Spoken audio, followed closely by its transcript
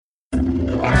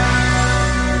You're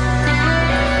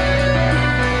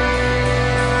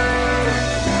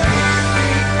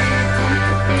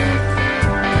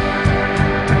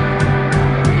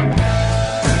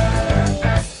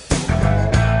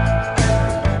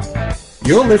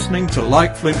listening to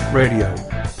LikeFlint Radio,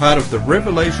 part of the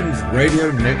Revelations Radio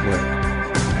Network.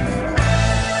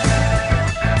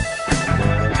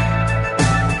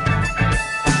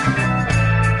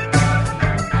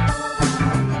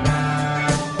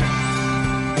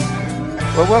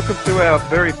 Well, welcome to our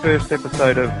very first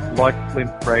episode of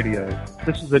LikeFlint Radio.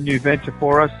 This is a new venture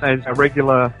for us. As our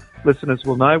regular listeners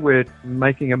will know, we're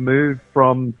making a move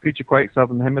from Future Quake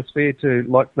Southern Hemisphere to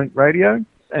LikeFlint Radio.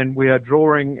 And we are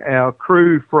drawing our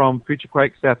crew from Future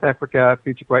Quake South Africa,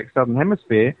 Future Quake Southern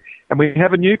Hemisphere. And we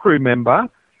have a new crew member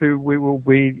who we will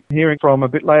be hearing from a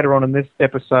bit later on in this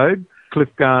episode, Cliff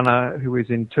Garner, who is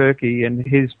in Turkey, and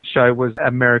his show was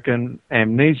American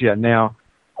Amnesia. Now,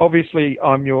 obviously,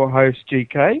 I'm your host,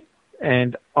 GK,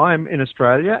 and I'm in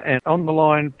Australia. And on the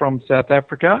line from South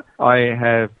Africa, I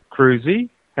have Crussy.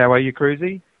 How are you,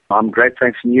 Crussy? I'm great,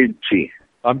 thanks, and you, G?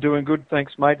 I'm doing good,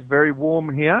 thanks, mate. Very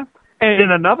warm here. And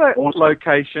in another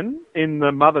location in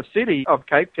the mother city of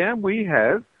Cape Town, we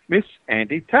have Miss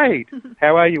Andie Tate.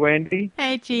 How are you, Andie?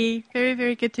 Hey, G. Very,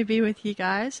 very good to be with you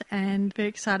guys, and very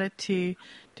excited to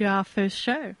do our first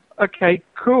show. Okay,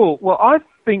 cool. Well, I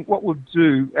think what we'll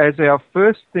do as our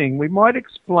first thing, we might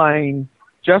explain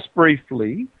just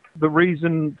briefly the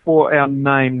reason for our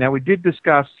name. Now, we did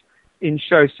discuss in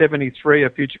show 73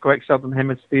 of Future Quake Southern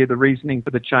Hemisphere the reasoning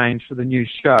for the change for the new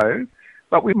show.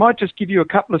 But we might just give you a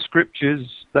couple of scriptures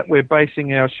that we're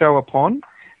basing our show upon,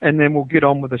 and then we'll get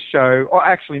on with the show. Or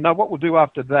actually, no, what we'll do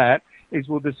after that is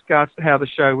we'll discuss how the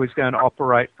show is going to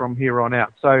operate from here on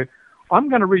out. So I'm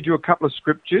going to read you a couple of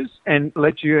scriptures and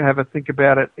let you have a think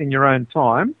about it in your own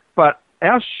time. But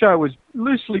our show is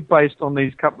loosely based on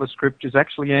these couple of scriptures,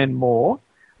 actually, and more.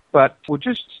 But we'll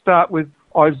just start with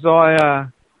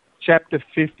Isaiah chapter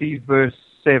 50, verse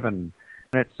 7.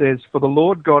 And it says, "For the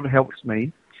Lord God helps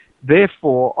me.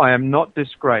 Therefore, I am not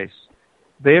disgraced.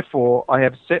 Therefore, I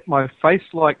have set my face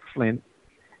like flint,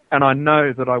 and I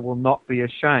know that I will not be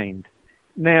ashamed."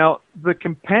 Now, the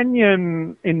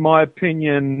companion, in my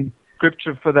opinion,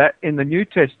 scripture for that in the New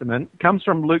Testament comes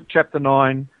from Luke chapter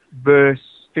 9,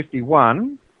 verse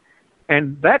 51,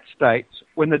 and that states,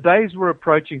 when the days were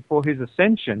approaching for his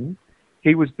ascension,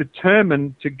 he was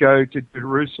determined to go to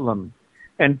Jerusalem.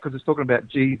 And because it's talking about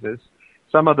Jesus,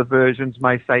 some other versions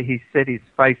may say he set his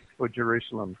face for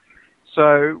Jerusalem.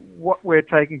 So what we're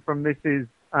taking from this is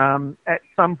at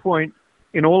some point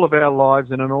in all of our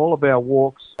lives and in all of our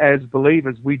walks as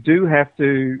believers, we do have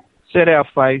to set our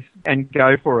face and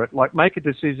go for it. Like make a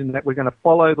decision that we're going to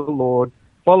follow the Lord,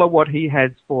 follow what he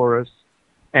has for us,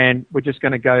 and we're just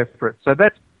going to go for it. So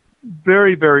that's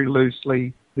very, very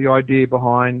loosely the idea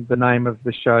behind the name of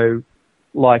the show,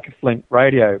 LikeFlint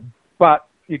Radio. But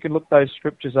you can look those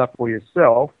scriptures up for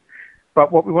yourself.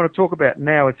 But what we want to talk about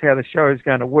now is how the show is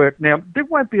going to work. Now, there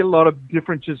won't be a lot of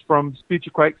differences from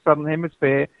Future Quake Southern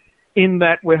Hemisphere in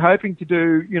that we're hoping to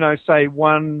do, say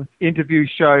one interview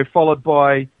show followed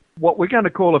by what we're going to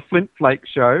call a Flint Flakes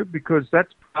show, because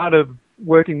that's part of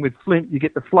working with Flint. You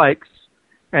get the flakes,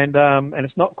 and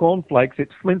it's not cornflakes,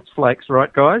 it's Flint's Flakes,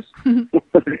 right, guys?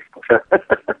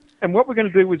 And what we're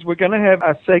going to do is we're going to have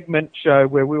a segment show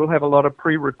where we will have a lot of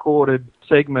pre-recorded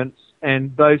segments,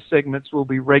 and those segments will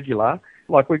be regular.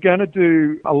 Like we're going to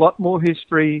do a lot more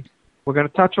history. We're going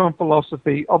to touch on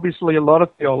philosophy, obviously a lot of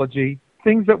theology,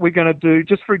 things that we're going to do.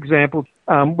 Just for example,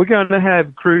 we're going to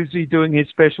have Crussy doing his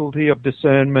specialty of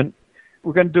discernment.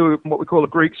 We're going to do what we call a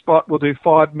Greek spot. We'll do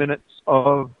 5 minutes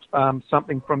of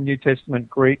something from New Testament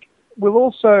Greek. We'll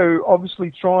also obviously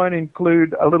try and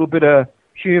include a little bit of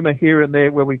humour here and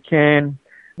there where we can.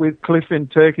 With Cliff in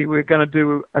Turkey, we're going to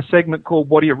do a segment called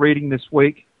What Are You Reading This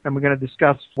Week? And we're going to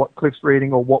discuss what Cliff's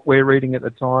reading or what we're reading at the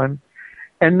time.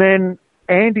 And then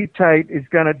Andie Tate is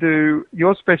going to do,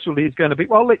 your specialty is going to be,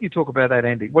 well, I'll let you talk about that,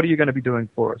 Andie. What are you going to be doing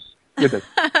for us with it?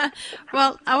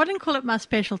 Well, I wouldn't call it my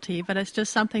specialty, but it's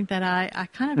just something that I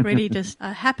kind of really just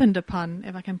happened upon,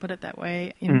 if I can put it that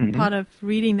way, in part of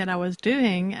reading that I was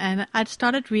doing. And I'd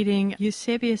started reading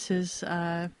Eusebius's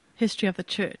History of the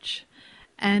Church.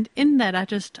 And in that, I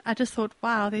just thought,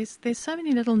 wow, there's so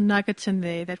many little nuggets in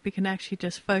there that we can actually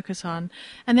just focus on,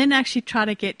 and then actually try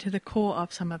to get to the core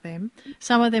of some of them.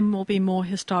 Some of them will be more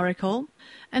historical,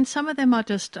 and some of them are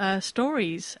just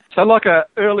stories. So like a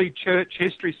early church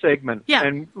history segment,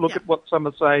 and look at what some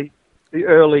would say the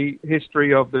early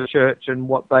history of the church and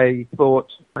what they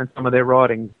thought and some of their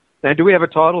writings. Now, do we have a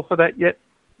title for that yet,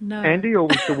 no. Andie, or are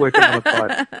we still working on a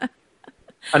title?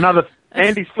 Another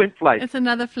Andie's Flint Flakes. It's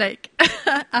another flake.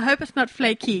 I hope it's not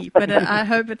flaky, but I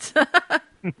hope it's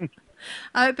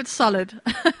I hope it's solid,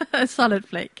 a solid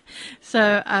flake.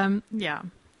 So yeah,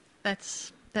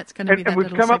 that's going to be that and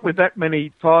we've little come up segment. with that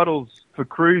many titles for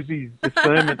Crussy's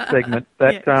Discernment segment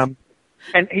that Yes.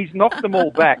 and he's knocked them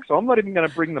all back, so I'm not even going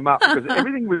to bring them up because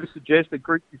everything we've suggested,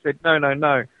 Crussy said no, and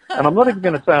I'm not even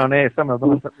going to say on air some of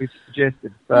them that we've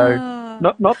suggested. So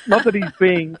not that he's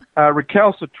being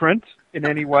recalcitrant in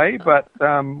any way, but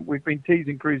we've been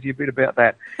teasing Crussy a bit about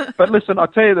that. But listen, I'll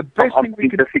tell you the best thing we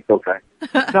can. Difficult, eh?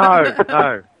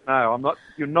 No, I'm not.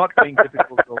 You're not being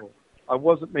difficult at all. I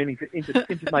wasn't meaning to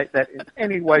intimate that in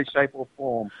any way, shape, or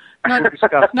form.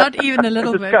 Not even a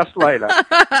little bit. We'll discuss later.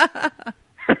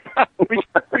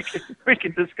 we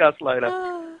can discuss later.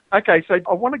 Okay, so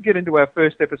I want to get into our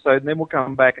first episode, and then we'll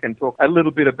come back and talk a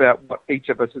little bit about what each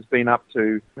of us has been up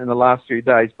to in the last few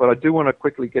days. But I do want to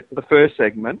quickly get to the first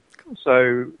segment. Cool.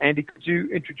 So, Andie, could you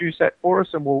introduce that for us,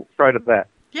 and we'll throw to that.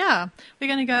 Yeah, we're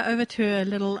going to go over to a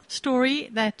little story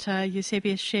that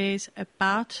Eusebius shares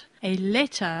about a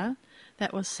letter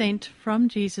that was sent from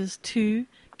Jesus to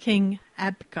King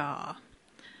Abgar.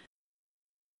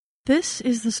 This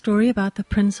is the story about the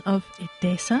Prince of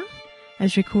Edessa,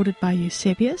 as recorded by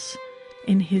Eusebius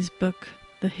in his book,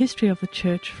 The History of the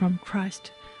Church from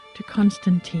Christ to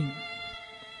Constantine.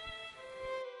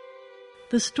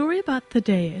 The story about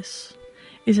Thaddeus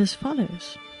is as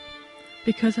follows.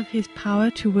 Because of his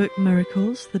power to work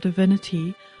miracles, the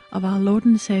divinity of our Lord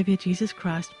and Saviour Jesus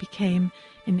Christ became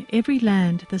in every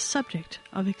land the subject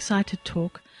of excited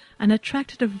talk and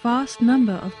attracted a vast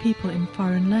number of people in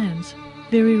foreign lands,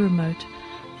 very remote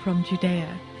from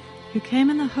Judea, who came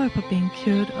in the hope of being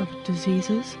cured of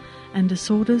diseases and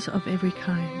disorders of every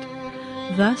kind.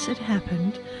 Thus it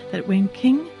happened that when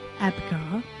King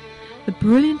Abgar, the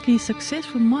brilliantly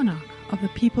successful monarch of the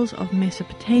peoples of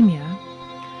Mesopotamia,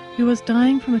 who was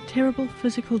dying from a terrible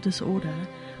physical disorder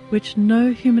which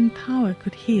no human power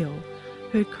could heal,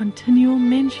 heard continual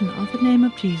mention of the name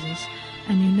of Jesus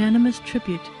and unanimous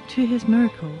tribute to his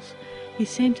miracles, he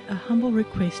sent a humble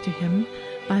request to him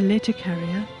by letter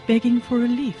carrier, begging for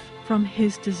relief from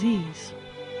his disease.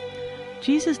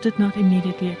 Jesus did not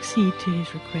immediately accede to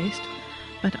his request,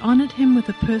 but honored him with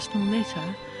a personal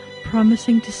letter,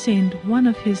 promising to send one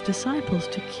of his disciples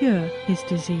to cure his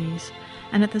disease,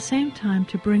 and at the same time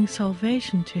to bring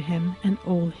salvation to him and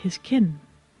all his kin.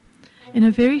 In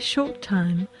a very short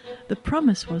time, the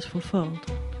promise was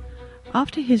fulfilled.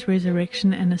 After his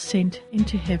resurrection and ascent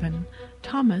into heaven,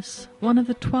 Thomas, one of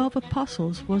the 12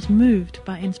 apostles, was moved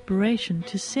by inspiration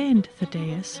to send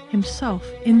Thaddeus himself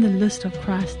in the list of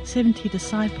Christ's 70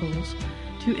 disciples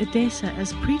to Edessa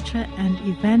as preacher and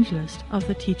evangelist of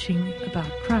the teaching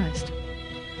about Christ.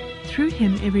 Through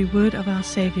him every word of our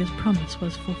Saviour's promise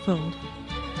was fulfilled.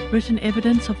 Written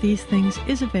evidence of these things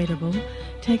is available,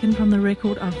 taken from the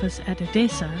record office at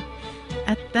Edessa,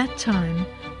 at that time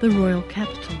the royal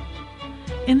capital.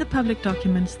 In the public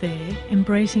documents there,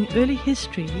 embracing early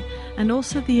history and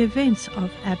also the events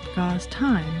of Abgar's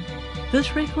time,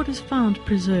 this record is found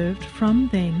preserved from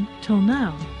then till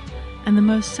now, and the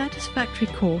most satisfactory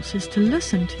course is to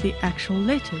listen to the actual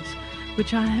letters,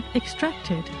 which I have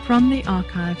extracted from the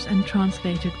archives and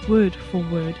translated word for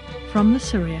word from the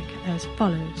Syriac as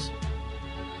follows.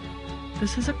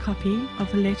 This is a copy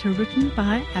of the letter written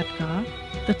by Abgar,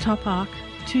 the toparch,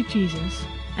 to Jesus,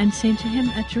 and sent to him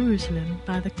at Jerusalem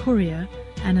by the courier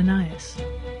Ananias.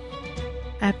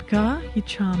 Abgar, ye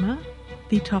charmer,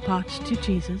 the toparch to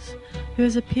Jesus, who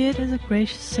has appeared as a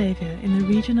gracious Saviour in the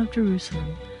region of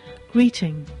Jerusalem,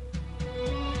 greeting.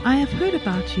 I have heard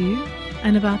about you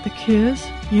and about the cures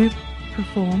you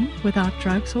perform without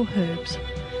drugs or herbs.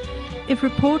 If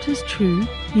report is true,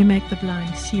 you make the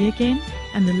blind see again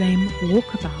and the lame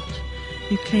walk about.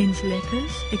 You cleanse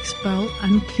lepers, expel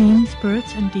unclean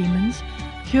spirits and demons,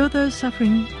 cure those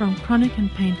suffering from chronic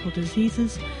and painful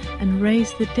diseases, and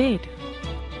raise the dead.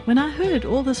 When I heard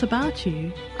all this about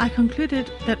you, I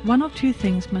concluded that one of two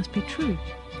things must be true.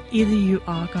 Either you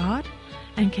are God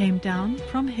and came down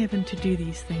from heaven to do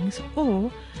these things,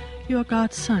 or you are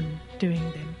God's Son doing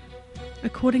them.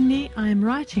 Accordingly, I am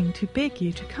writing to beg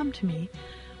you to come to me,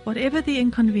 whatever the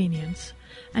inconvenience,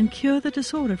 and cure the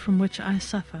disorder from which I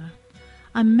suffer.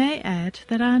 I may add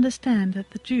that I understand that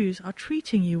the Jews are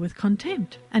treating you with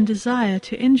contempt and desire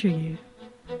to injure you.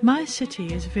 My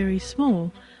city is very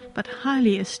small, but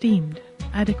highly esteemed,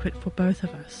 adequate for both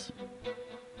of us.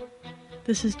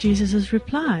 This is Jesus'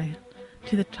 reply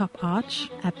to the toparch,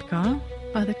 Abgar,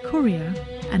 by the courier,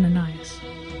 Ananias.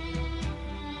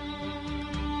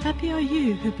 Happy are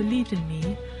you who believed in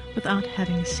me without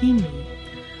having seen me.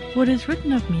 For it is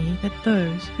written of me that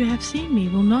those who have seen me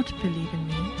will not believe in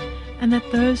me, and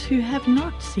that those who have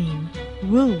not seen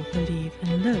will believe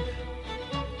and live.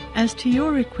 As to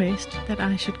your request that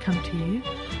I should come to you,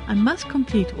 I must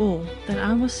complete all that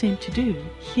I was sent to do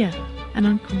here, and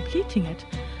on completing it,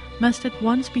 must at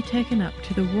once be taken up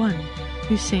to the one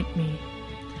who sent me.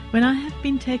 When I have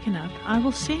been taken up, I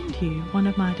will send you one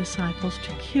of my disciples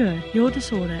to cure your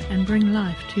disorder and bring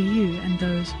life to you and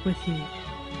those with you.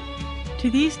 To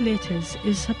these letters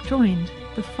is subjoined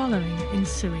the following in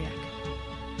Syriac.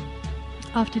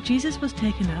 After Jesus was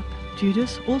taken up,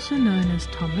 Judas, also known as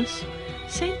Thomas,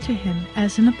 sent to him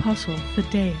as an apostle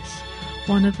Thaddeus,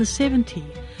 one of the 70,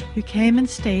 who came and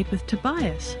stayed with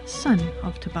Tobias, son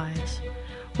of Tobias.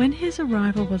 When his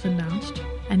arrival was announced,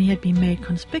 and he had been made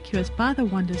conspicuous by the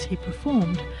wonders he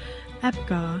performed,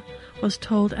 Abgar was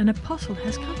told, an apostle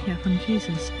has come here from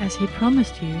Jesus, as he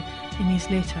promised you in his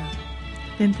letter.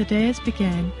 Then Thaddeus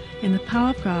began, in the power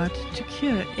of God, to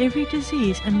cure every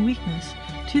disease and weakness,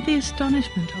 to the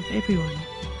astonishment of everyone.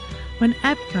 When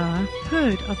Abgar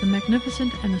heard of the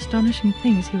magnificent and astonishing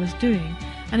things he was doing,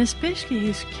 and especially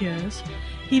his cures,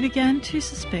 he began to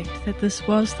suspect that this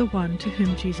was the one to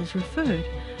whom Jesus referred,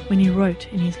 when he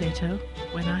wrote in his letter,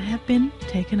 When I have been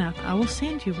taken up, I will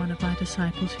send you one of my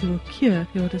disciples who will cure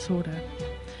your disorder.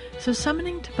 So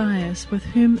summoning Tobias, with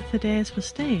whom Thaddeus was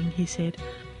staying, he said,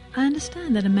 I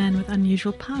understand that a man with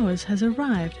unusual powers has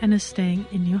arrived and is staying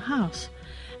in your house,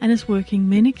 and is working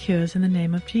many cures in the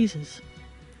name of Jesus.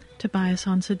 Tobias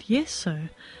answered, Yes,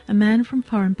 sir, a man from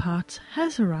foreign parts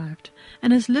has arrived,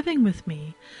 and is living with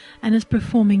me, and is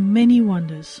performing many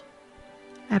wonders.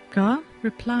 Abgar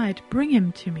replied, Bring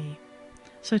him to me.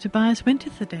 So Tobias went to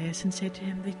Thaddeus and said to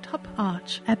him, The top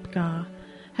arch, Abgar,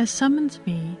 has summoned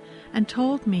me and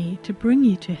told me to bring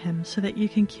you to him so that you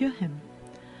can cure him.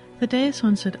 Thaddeus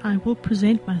answered, I will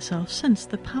present myself, since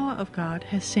the power of God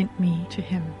has sent me to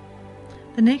him.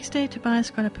 The next day Tobias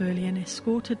got up early and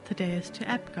escorted Thaddeus to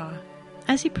Abgar.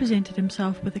 As he presented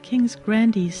himself with the king's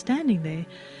grandees standing there,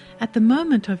 at the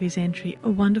moment of his entry a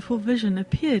wonderful vision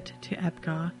appeared to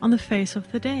Abgar on the face of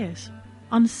Thaddeus.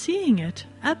 On seeing it,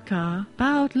 Abgar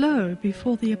bowed low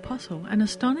before the apostle, and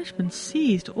astonishment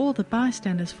seized all the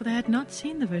bystanders, for they had not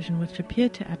seen the vision which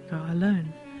appeared to Abgar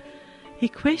alone. He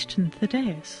questioned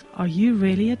Thaddeus, Are you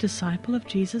really a disciple of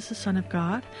Jesus, the Son of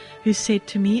God, who said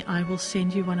to me, I will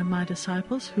send you one of my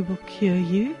disciples who will cure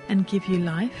you and give you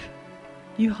life?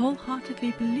 You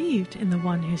wholeheartedly believed in the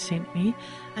one who sent me,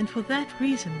 and for that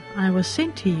reason I was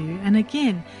sent to you. And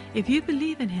again, if you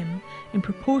believe in him, in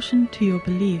proportion to your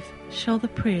belief shall the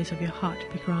prayers of your heart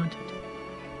be granted.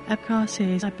 Abgar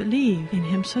says, I believe in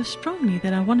him so strongly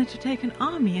that I wanted to take an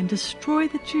army and destroy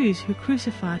the Jews who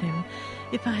crucified him,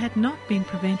 if I had not been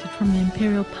prevented from the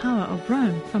imperial power of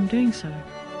Rome from doing so.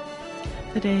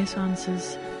 Thaddeus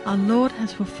answers, Our Lord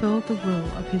has fulfilled the will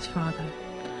of his Father.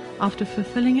 After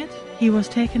fulfilling it, he was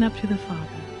taken up to the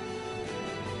Father.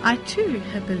 I too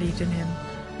have believed in him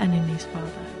and in his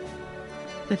Father.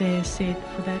 Thaddeus said,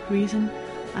 For that reason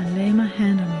I lay my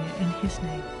hand on you in his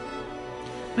name.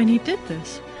 When he did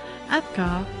this,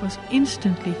 Abgar was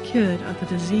instantly cured of the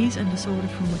disease and disorder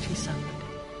from which he suffered.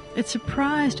 It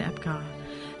surprised Abgar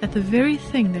that the very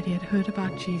thing that he had heard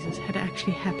about Jesus had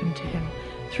actually happened to him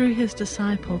through his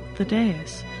disciple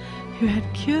Thaddeus, who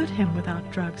had cured him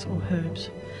without drugs or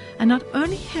herbs. And not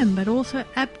only him, but also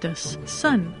Abdus,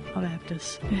 son of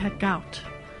Abdus, who had gout.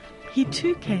 He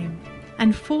too came,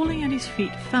 and falling at his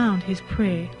feet found his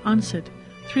prayer answered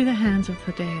through the hands of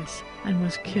Thaddeus, and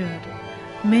was cured.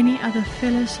 Many other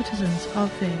fellow citizens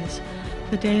of theirs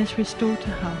Thaddeus restored to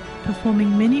health,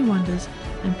 performing many wonders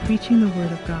and preaching the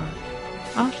word of God.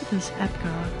 After this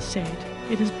Abgar said,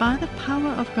 It is by the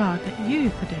power of God that you,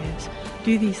 Thaddeus,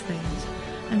 do these things,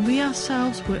 and we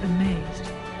ourselves were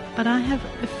amazed. But I have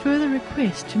a further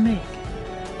request to make.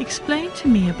 Explain to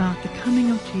me about the coming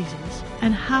of Jesus,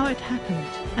 and how it happened,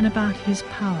 and about his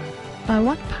power. By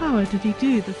what power did he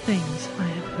do the things I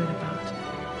have heard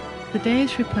about?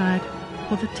 Thaddeus replied,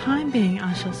 For the time being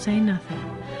I shall say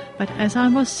nothing, but as I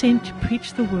was sent to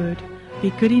preach the word,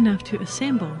 be good enough to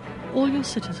assemble all your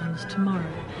citizens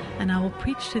tomorrow, and I will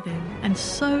preach to them and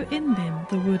sow in them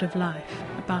the word of life,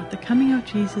 about the coming of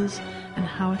Jesus and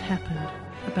how it happened,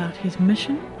 about his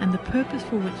mission and the purpose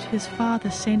for which his Father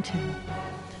sent him,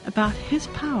 about his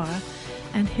power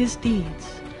and his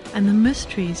deeds, and the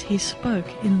mysteries he spoke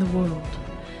in the world,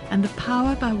 and the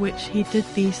power by which he did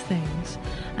these things,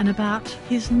 and about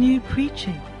his new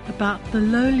preaching, about the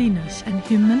lowliness and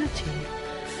humility,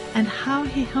 and how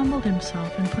he humbled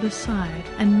himself and put aside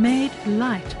and made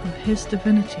light of his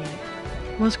divinity,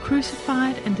 was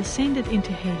crucified and descended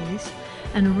into Hades,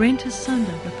 and rent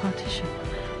asunder the partition,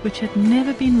 which had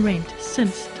never been rent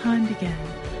since time began,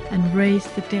 and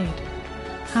raised the dead.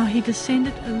 How he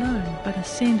descended alone, but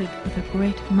ascended with a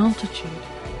great multitude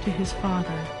to his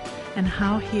Father, and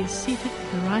how he is seated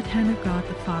at the right hand of God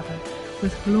the Father,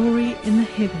 with glory in the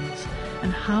heavens,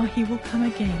 and how he will come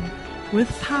again with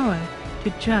power to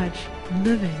judge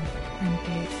living and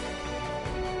dead.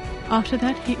 After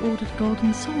that he ordered gold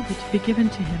and silver to be given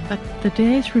to him, but the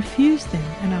Deus refused them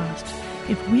and asked,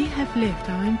 "If we have left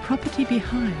our own property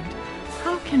behind,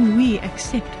 how can we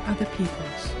accept other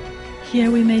people's?" Here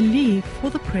we may leave for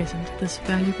the present this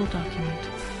valuable document,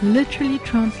 literally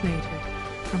translated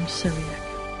from Syriac.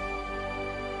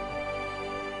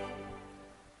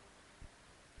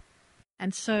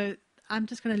 And so I'm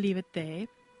just going to leave it there,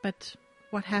 but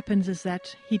what happens is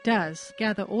that he does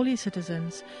gather all his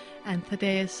citizens, and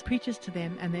Thaddeus preaches to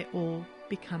them, and they all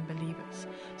become believers.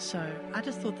 So I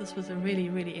just thought this was a really,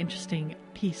 really interesting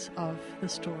piece of the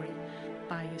story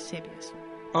by Eusebius.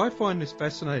 I find this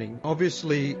fascinating.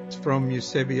 Obviously, it's from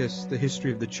Eusebius, the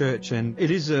history of the church, and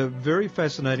it is a very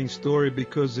fascinating story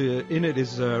because in it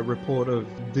is a report of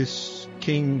this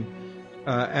King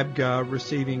Abgar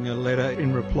receiving a letter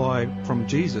in reply from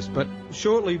Jesus. But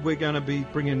shortly we're going to be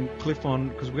bringing Cliff on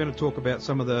because we're going to talk about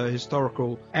some of the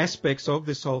historical aspects of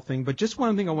this whole thing. But just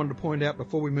one thing I wanted to point out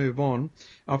before we move on.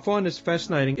 I find this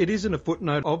fascinating. It is in a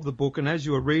footnote of the book, and as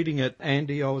you were reading it,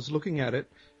 Andie, I was looking at it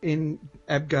in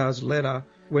Abgar's letter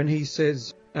when he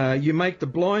says, you make the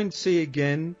blind see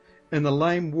again and the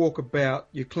lame walk about,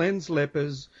 you cleanse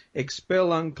lepers,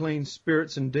 expel unclean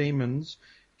spirits and demons,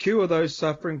 cure those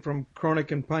suffering from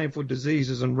chronic and painful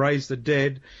diseases, and raise the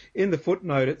dead. In the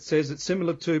footnote it says it's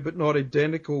similar to but not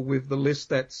identical with the list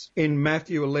that's in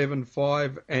Matthew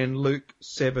 11:5 and Luke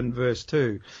 7 verse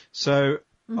 2. So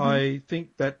I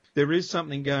think that there is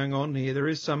something going on here. There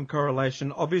is some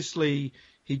correlation. Obviously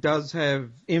he does have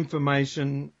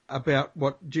information about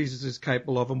what Jesus is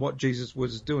capable of and what Jesus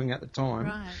was doing at the time.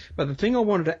 Right. But the thing I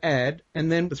wanted to add,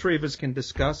 and then the three of us can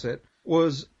discuss it,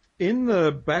 was in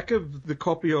the back of the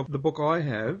copy of the book I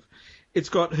have, it's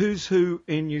got who's who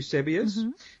in Eusebius.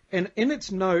 And in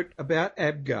its note about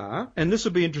Abgar, and this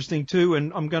will be interesting too,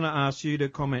 and I'm going to ask you to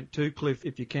comment too, Cliff,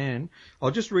 if you can.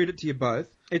 I'll just read it to you both.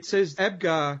 It says,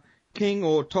 Abgar, king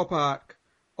or toparch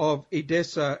of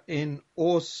Edessa in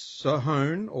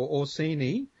Orsone or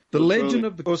Orsini, the legend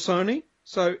of the Orsoni.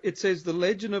 So it says the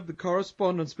legend of the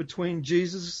correspondence between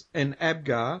Jesus and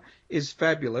Abgar is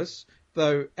fabulous,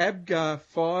 though Abgar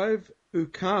V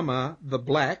Ukama the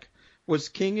Black was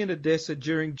king in Edessa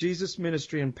during Jesus'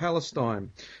 ministry in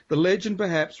Palestine. The legend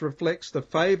perhaps reflects the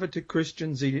favour to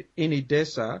Christians in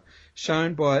Edessa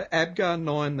shown by Abgar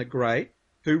IX the Great,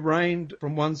 who reigned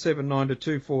from 179 to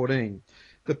 214.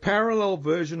 The parallel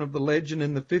version of the legend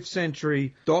in the 5th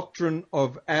century Doctrine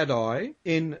of Andie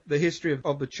in the history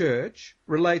of the church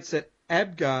relates that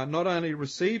Abgar not only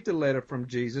received a letter from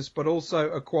Jesus, but also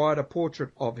acquired a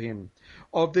portrait of him.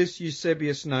 Of this,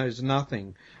 Eusebius knows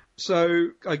nothing. So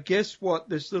I guess what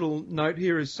this little note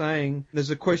here is saying, there's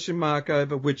a question mark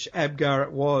over which Abgar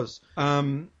it was.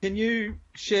 Can you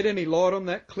shed any light on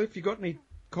that, Cliff? You got any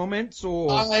comments?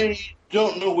 Or I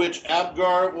don't know which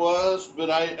Abgar it was, but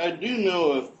I do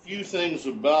know a few things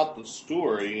about the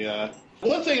story.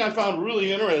 One thing I found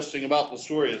really interesting about the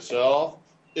story itself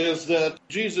is that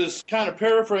Jesus kind of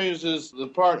paraphrases the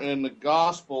part in the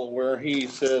gospel where he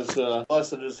says,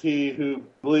 blessed is he who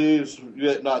believes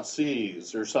yet not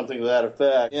sees, or something to that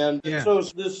effect. And so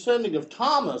this sending of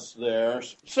Thomas there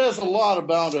says a lot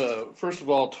about, first of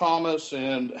all, Thomas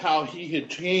and how he had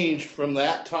changed from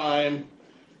that time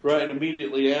right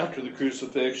immediately after the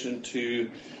crucifixion to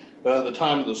the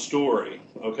time of the story,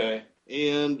 okay?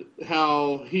 And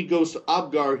how he goes to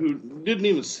Abgar, who didn't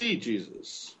even see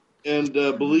Jesus, and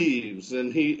believes,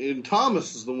 and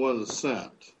Thomas is the one that's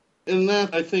sent. And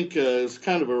that, I think, is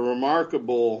kind of a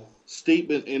remarkable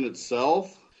statement in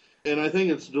itself, and I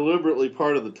think it's deliberately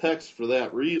part of the text for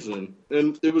that reason.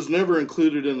 And it was never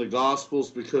included in the Gospels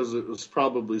because it was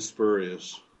probably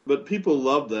spurious. But people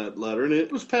loved that letter, and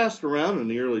it was passed around in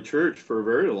the early church for a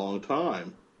very long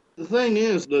time. The thing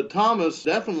is that Thomas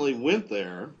definitely went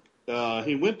there.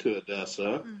 He went to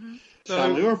Edessa.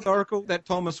 So historical that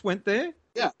Thomas went there?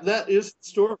 Yeah, that is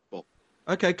historical.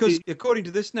 Okay, because according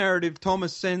to this narrative,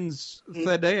 Thomas sends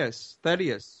Thaddeus.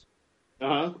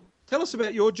 Uh-huh. Tell us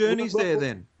about your journeys there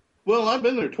then. Well, I've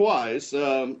been there twice,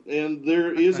 and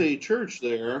there is a church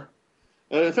there.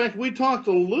 In fact, we talked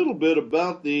a little bit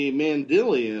about the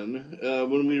Mandelion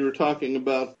when we were talking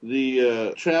about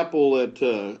the chapel at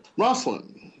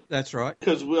Rosslyn. That's right.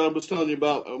 Because I was telling you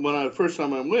about when first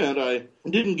time I went, I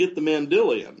didn't get the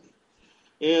Mandelion.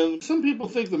 And some people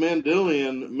think the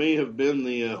Mandylion may have been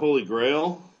the Holy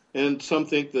Grail, and some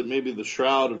think that maybe the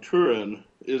Shroud of Turin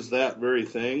is that very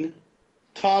thing.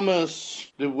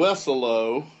 Thomas de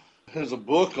Wesselo has a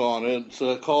book on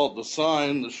it called The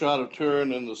Sign, the Shroud of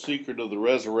Turin, and the Secret of the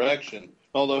Resurrection.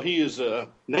 Although he is a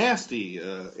nasty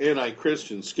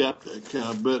anti-Christian skeptic,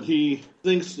 but he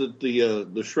thinks that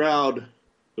the Shroud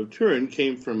of Turin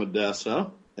came from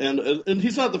Edessa. And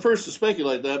he's not the first to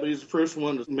speculate that, but he's the first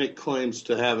one to make claims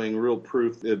to having real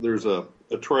proof that there's a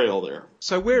trail there.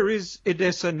 So where is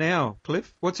Edessa now,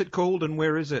 Cliff? What's it called and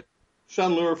where is it?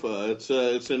 Şanlıurfa.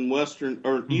 It's in western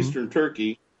or eastern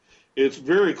Turkey. It's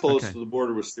very close to the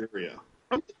border with Syria.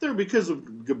 I went there because of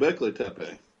Göbekli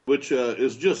Tepe, which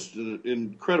is just an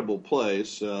incredible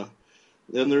place. And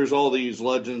there's all these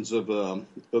legends of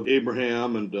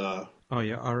Abraham and oh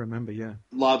yeah, I remember. Yeah,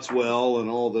 Lot's Well and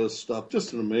all this stuff.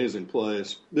 Just an amazing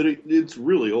place, but it's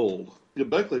really old.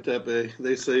 Göbekli Tepe,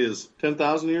 they say, is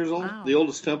 10,000 years old. Wow. The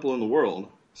oldest temple in the world.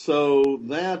 So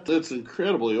that's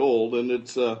incredibly old, and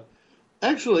it's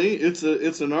actually it's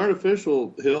an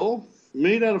artificial hill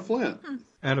made out of flint.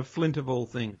 Out of flint of all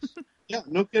things. Yeah,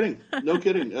 no kidding. No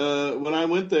kidding. When I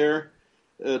went there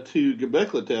to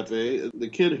Göbekli Tepe, the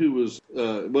kid who was,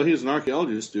 he was an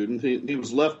archaeology student, he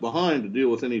was left behind to deal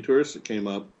with any tourists that came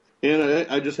up. And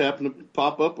I just happened to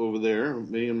pop up over there,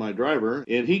 me and my driver,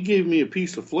 and he gave me a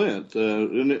piece of flint.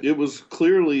 And it was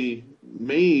clearly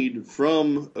made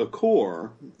from a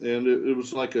core, and it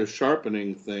was like a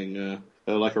sharpening thing,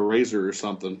 like a razor or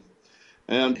something.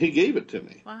 And he gave it to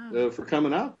me for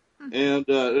coming out. And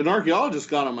an archaeologist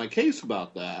got on my case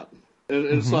about that. And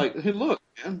it's like, hey, look,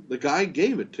 man, the guy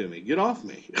gave it to me. Get off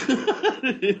me.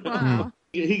 Wow.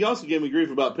 He also gave me grief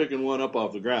about picking one up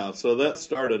off the ground. So that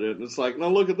started it. And it's like,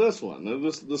 no, look at this one. And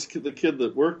the kid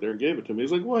that worked there gave it to me.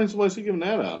 He's like, why is he giving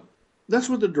that out? That's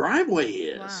what the driveway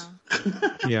is.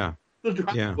 Wow. Yeah. The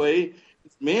driveway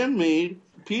is man-made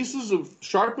pieces of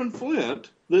sharpened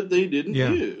flint that they didn't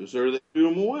use, or they threw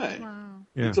them away. Wow.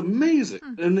 Yeah. It's amazing.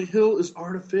 And the hill is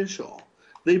artificial.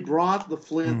 They brought the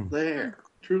flint there.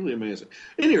 Truly amazing.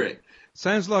 At any rate.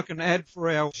 Sounds like an ad for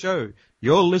our show.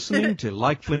 You're listening to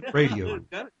LikeFlint Radio.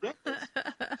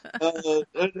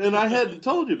 And I hadn't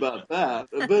told you about that.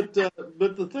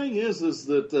 But the thing is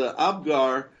that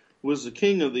Abgar was the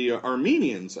king of the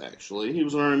Armenians, actually. He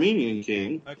was an Armenian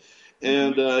king.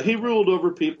 And he ruled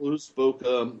over people who spoke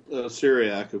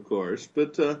Syriac, of course.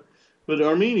 But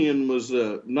Armenian was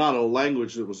not a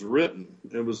language that was written.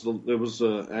 It was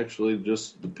actually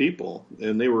just the people,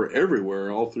 and they were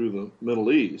everywhere, all through the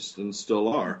Middle East, and still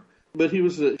are. But he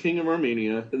was the king of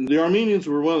Armenia, and the Armenians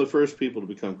were one of the first people to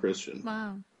become Christian.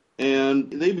 Wow! And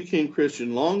they became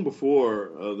Christian long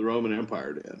before the Roman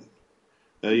Empire did.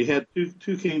 You had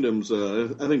two kingdoms.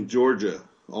 I think Georgia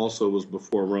also was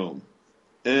before Rome.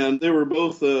 And they were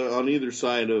both on either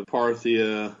side of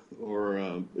Parthia or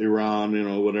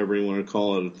Iran, whatever you want to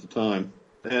call it at the time.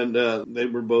 And they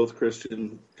were both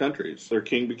Christian countries. Their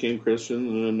king became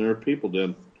Christian, and their people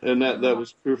did. And that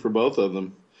was true for both of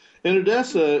them. And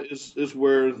Edessa is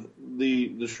where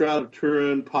the Shroud of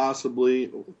Turin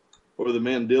possibly, or the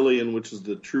Mandylion, which is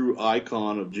the true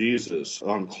icon of Jesus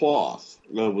on cloth,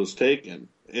 was taken.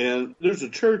 And there's a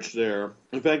church there.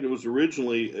 In fact, it was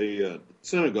originally a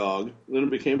synagogue, then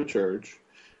it became a church,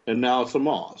 and now it's a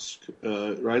mosque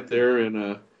right there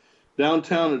in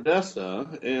downtown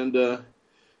Edessa. And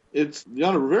it's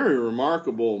got a very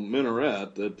remarkable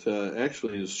minaret that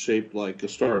actually is shaped like a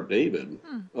Star of David.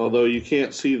 Although you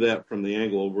can't see that from the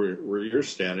angle where you're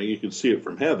standing. You can see it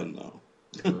from heaven, though.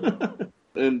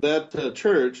 And that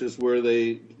church is where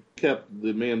they kept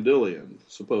the Mandylion,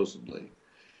 supposedly.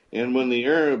 And when the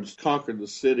Arabs conquered the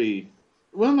city,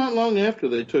 well, not long after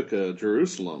they took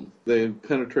Jerusalem, they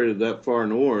penetrated that far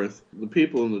north. The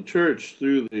people in the church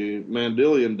threw the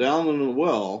Mandylion down in a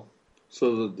well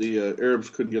so that the Arabs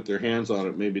couldn't get their hands on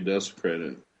it, maybe desecrate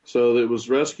it. So it was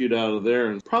rescued out of there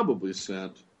and probably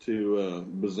sent to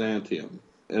Byzantium.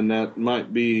 And that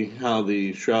might be how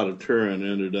the Shroud of Turin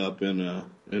ended up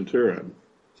in Turin.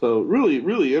 So really,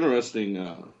 really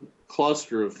interesting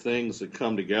cluster of things that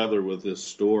come together with this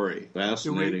story.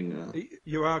 Fascinating.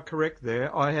 You are correct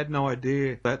there. I had no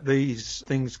idea that these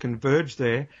things converged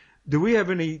there. Do we have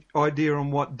any idea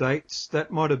on what dates that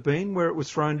might have been where it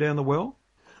was thrown down the well?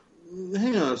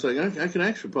 Hang on a second. I can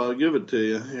actually probably give it to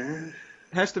you here.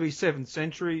 It has to be 7th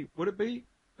century, would it be?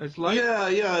 As late?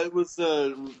 Yeah. It was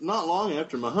not long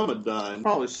after Muhammad died.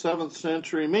 Probably 7th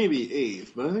century, maybe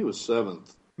 8th, but I think it was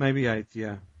 7th. Maybe 8th,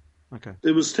 yeah. Okay.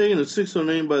 It was taken at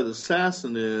 609 by the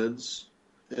Sassanids,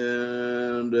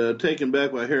 and taken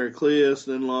back by Heraclius,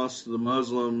 then lost to the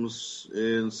Muslims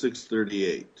in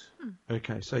 638.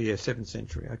 Okay, so yeah, 7th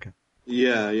century, okay.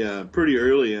 Yeah, pretty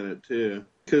early in it, too.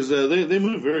 Because they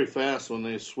moved very fast when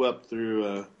they swept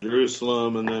through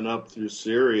Jerusalem and then up through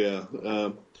Syria.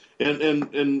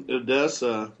 And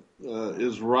Edessa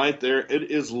is right there.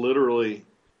 It is literally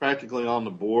practically on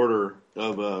the border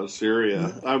of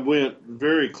Syria. I went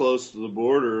very close to the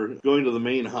border, going to the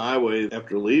main highway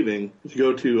after leaving to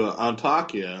go to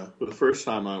Antakya the first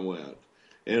time I went.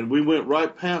 And we went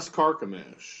right past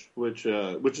Carchemish, which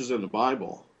is in the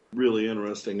Bible. Really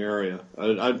interesting area.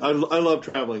 I love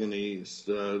traveling in the East.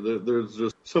 There's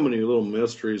just so many little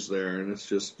mysteries there, and it's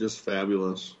just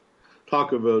fabulous.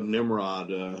 Talk about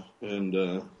Nimrod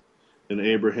and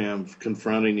Abraham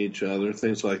confronting each other,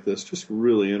 things like this. Just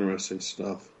really interesting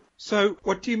stuff. So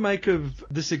what do you make of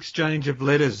this exchange of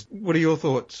letters? What are your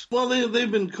thoughts? Well, they've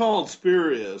been called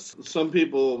spurious. Some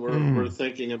people were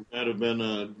thinking it might have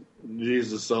been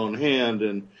Jesus' own hand,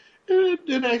 and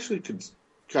it actually could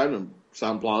kind of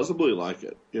sound plausibly like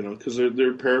it, because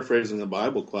they're paraphrasing the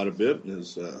Bible quite a bit in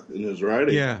his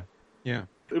writing. Yeah.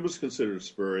 It was considered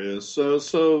spurious,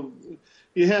 so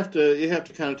you have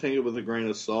to kind of take it with a grain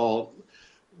of salt.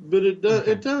 But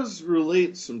it does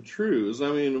relate some truths.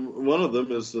 I mean, one of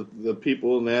them is that the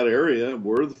people in that area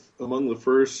were among the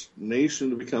first nation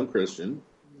to become Christian.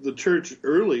 The church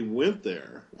early went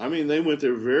there. I mean, they went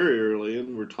there very early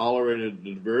and were tolerated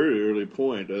at a very early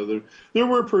point. There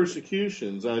were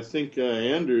persecutions. I think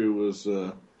Andrew was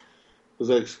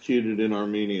executed in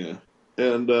Armenia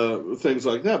and things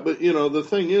like that. But, the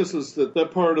thing is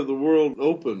that part of the world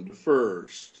opened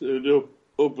first. It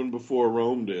opened before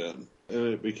Rome did, and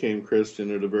it became Christian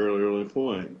at a very early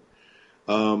point.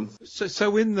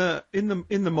 So in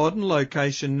the modern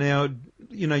location now,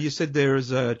 you said there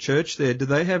is a church there. Do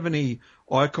they have any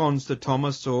icons to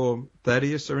Thomas or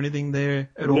Thaddeus or anything there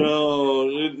at all? No,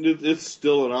 it's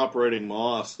still an operating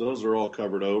mosque. Those are all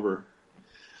covered over.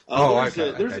 There's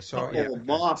a couple of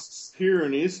mosques here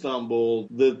in Istanbul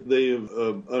that they've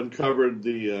uncovered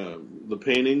the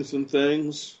paintings and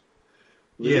things.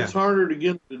 Yeah. It's harder to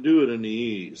get to do it in the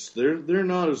East. They're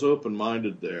not as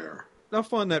open-minded there. I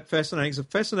find that fascinating. It's a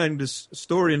fascinating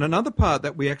story. And another part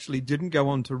that we actually didn't go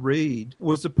on to read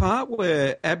was the part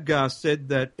where Abgar said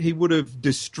that he would have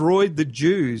destroyed the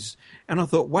Jews. And I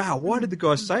thought, wow, why did the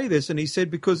guy say this? And he said,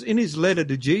 because in his letter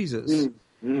to Jesus,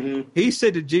 he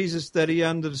said to Jesus that he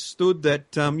understood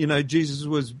that, Jesus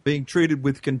was being treated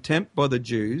with contempt by the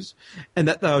Jews and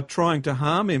that they were trying to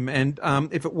harm him. And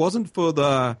if it wasn't for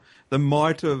the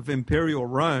might of imperial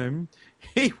Rome,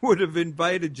 he would have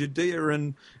invaded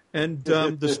Judea and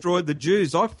destroyed the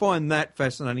Jews. I find that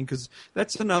fascinating because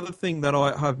that's another thing that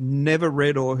I have never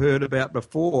read or heard about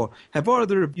before. Have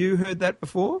either of you heard that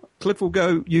before? Cliff, will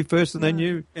go you first and then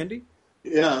you, Andie.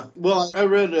 Yeah, well, I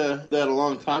read that a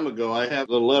long time ago. I have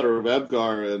the letter of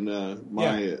Abgar in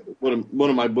one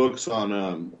of my books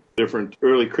on different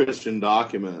early Christian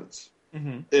documents.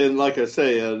 Mm-hmm. And like I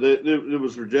say, it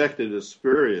was rejected as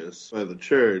spurious by the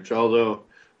church, although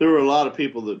there were a lot of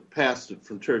people that passed it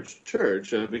from church to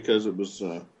church because it was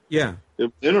it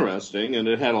was interesting and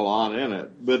it had a lot in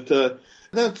it. But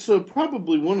that's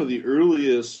probably one of the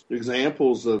earliest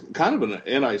examples of kind of an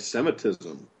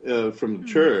anti-Semitism from the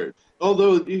church.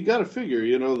 Although you got to figure,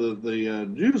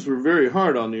 the Jews were very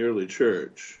hard on the early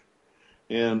church,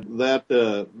 and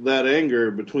that anger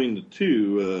between the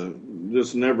two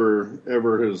just never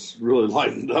ever has really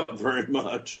lightened up very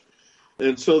much.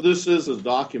 And so this is a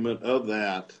document of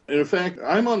that. And in fact,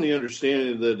 I'm on the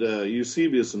understanding that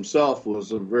Eusebius himself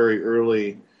was a very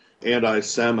early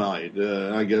anti-Semite.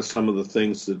 I guess some of the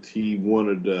things that he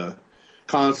wanted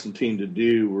Constantine to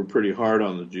do were pretty hard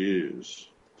on the Jews.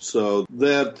 So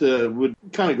that would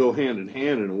kind of go hand in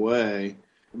hand in a way.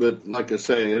 But like I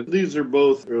say, these are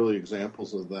both early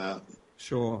examples of that.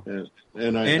 Sure.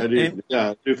 And I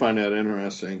do find that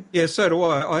interesting. Yeah, so do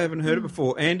I. I haven't heard it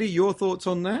before. Andie, your thoughts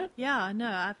on that? Yeah, no,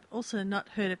 I've also not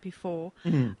heard it before.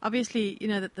 Mm-hmm. Obviously,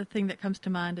 that the thing that comes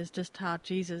to mind is just how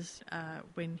Jesus,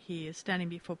 when he is standing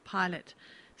before Pilate,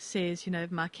 says,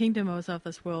 if my kingdom was of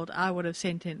this world, I would have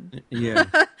sent in. Yeah.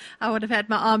 I would have had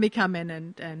my army come in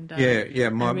and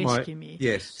rescue me.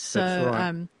 Yes, so, that's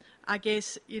right. I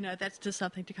guess, that's just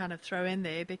something to kind of throw in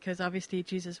there because obviously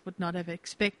Jesus would not have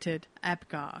expected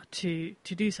Abgar to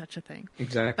do such a thing.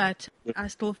 Exactly. But I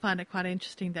still find it quite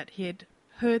interesting that he had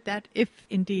heard that, if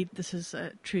indeed this is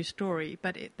a true story,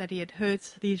 but that he had heard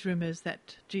these rumors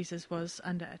that Jesus was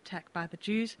under attack by the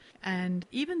Jews, and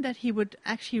even that he would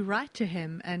actually write to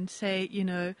him and say,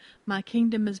 my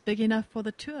kingdom is big enough for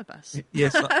the two of us.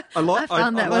 Yes, I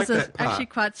found that was actually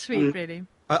quite sweet, really.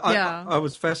 I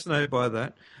was fascinated by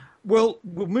that. Well,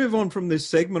 we'll move on from this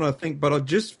segment, I think, but I'll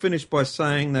just finish by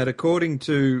saying that according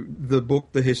to the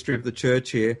book, The History of the Church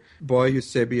here, by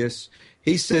Eusebius,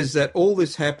 he says that all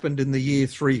this happened in the year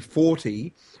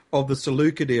 340 of the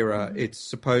Seleucid era, it's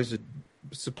supposed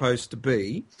to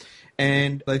be,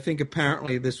 and they think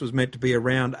apparently this was meant to be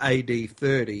around AD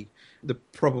 30, the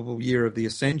probable year of the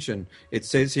Ascension. It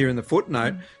says here in the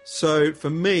footnote. So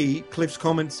for me, Cliff's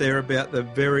comments there about the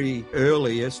very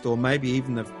earliest, or maybe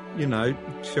even the,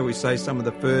 shall we say, some of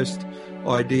the first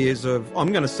ideas of,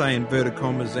 I'm going to say inverted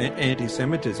commas,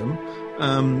 anti-Semitism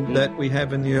that we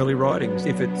have in the early writings,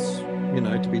 if it's,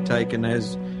 to be taken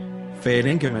as fair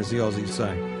income, as the Aussies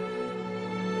say.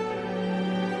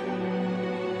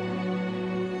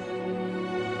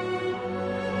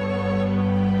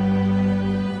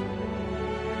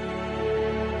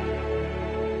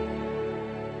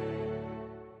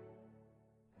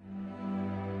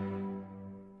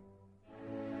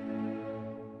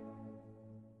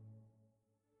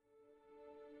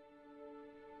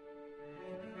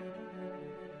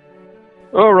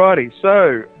 Alrighty,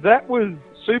 so that was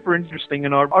super interesting,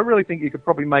 and I really think you could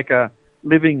probably make a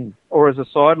living, or as a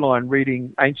sideline,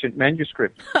 reading ancient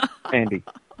manuscripts, Andie.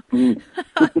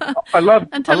 I love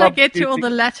get to all the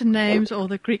Latin names, or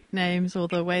the Greek names, or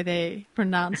the way they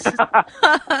pronounce.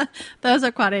 Those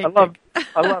are quite epic.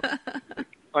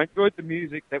 I enjoyed the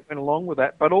music that went along with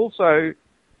that, but also,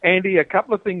 Andie, a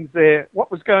couple of things there. What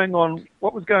was going on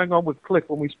with Cliff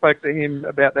when we spoke to him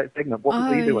about that segment? What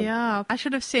was he doing? Yeah, I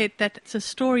should have said that it's a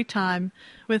story time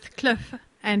with Cliff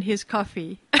and his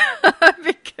coffee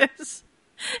because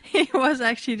he was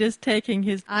actually just taking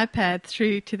his iPad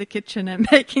through to the kitchen and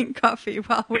making coffee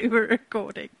while we were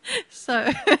recording.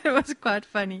 So it was quite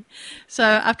funny.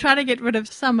 So I've tried to get rid of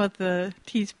some of the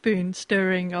teaspoon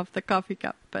stirring of the coffee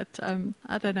cup, but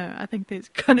I don't know. I think there's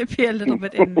going to be a little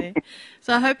bit in there.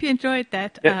 So I hope you enjoyed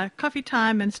that. Yep. Coffee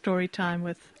time and story time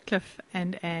with Cliff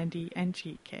and Andie and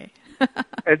GK.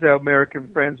 As our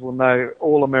American friends will know,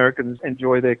 all Americans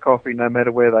enjoy their coffee no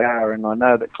matter where they are, and I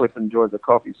know that Cliff enjoys the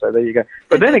coffee, so there you go.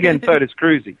 But then again, so does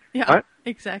Crussy. Yeah, right?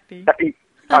 Exactly.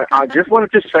 I just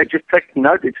wanted to say, just take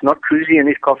note, it's not Crussy and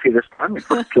his coffee this time, it's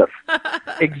Cliff.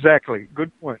 Exactly.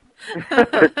 Good point.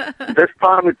 This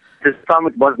time it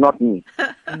was not me.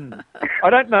 I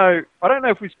don't know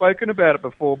if we've spoken about it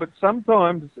before, but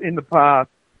sometimes in the past,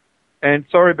 and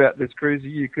sorry about this, Crussy,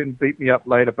 you can beat me up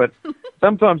later, but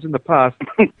sometimes in the past,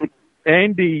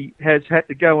 Andie has had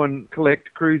to go and collect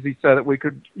Crussy so that we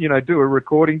could, do a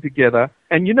recording together.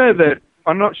 And that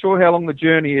I'm not sure how long the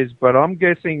journey is, but I'm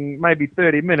guessing maybe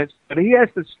 30 minutes. But he has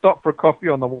to stop for coffee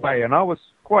on the way, and I was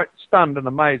quite stunned and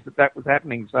amazed that was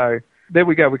happening. So there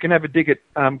we go. We can have a dig at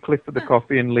Cliff for the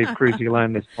coffee and leave Crussy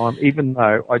alone this time, even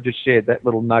though I just shared that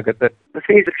little nugget. That the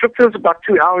thing is, the trip feels about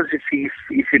 2 hours if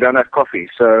you don't have coffee.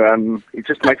 So it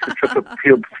just makes the trip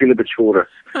feel a bit shorter.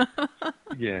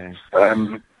 Yeah.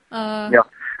 Yeah.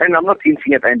 And I'm not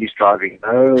hinting at Andie's driving.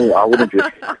 No, I wouldn't do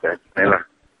it like that. Never.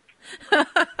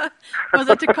 Was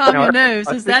it to calm your nerves?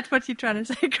 Is that what you're trying to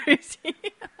say, Crussy?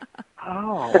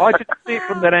 I didn't see it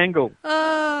from that angle.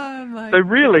 Oh, my So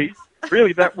really,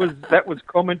 that was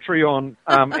commentary on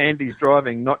Andie's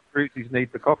driving, not Crussy's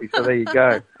need for coffee. So there you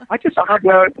go.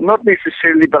 No, not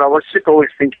necessarily, but I was just always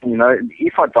thinking,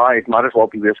 if I die, it might as well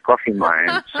be with coffee in my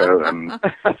hand. So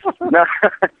no,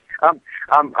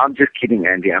 I'm just kidding,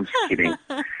 Andie. I'm just kidding.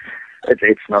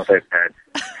 It's not that bad.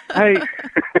 Hey,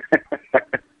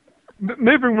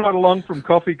 moving right along from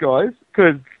coffee, guys,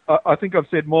 because I think I've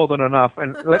said more than enough.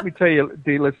 And let me tell you,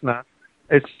 dear listener,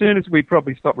 as soon as we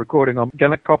probably stop recording, I'm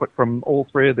going to cop it from all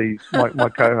three of these, my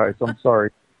co-hosts. I'm sorry.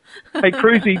 Hey,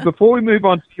 Crussy, before we move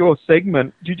on to your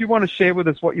segment, did you want to share with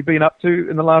us what you've been up to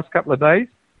in the last couple of days?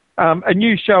 A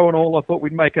new show and all, I thought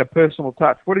we'd make a personal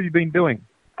touch. What have you been doing?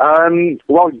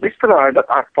 Well, yesterday I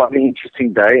had quite an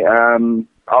interesting day.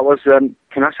 I was,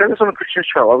 can I say this on a Christian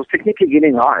show? I was technically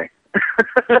getting high.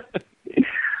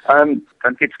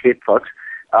 Don't get scared, folks.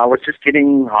 I was just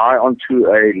getting high onto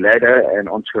a ladder and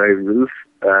onto a roof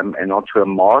and onto a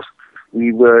mast.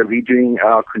 We were redoing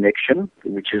our connection,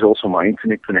 which is also my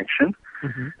internet connection.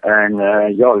 Mm-hmm. And,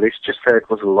 let's just say it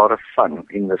was a lot of fun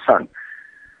in the sun.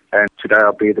 And today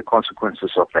I'll bear the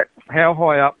consequences of that. How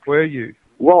high up were you?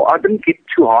 Well, I didn't get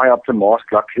too high up the mast,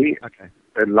 luckily. Okay.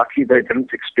 Luckily, they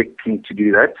didn't expect me to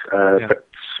do that. But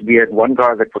we had one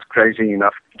guy that was crazy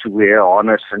enough to wear a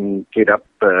harness and get up,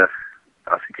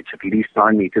 I think it's at least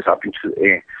 9 meters up into the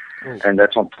air. Ooh. And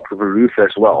that's on top of a roof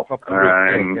as well.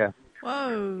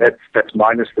 Whoa. That's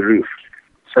minus the roof.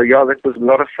 So, that was a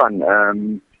lot of fun.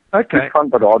 Okay. Good fun,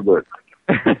 but hard work.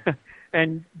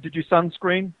 And did you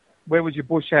sunscreen? Where was your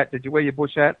bush hat? Did you wear your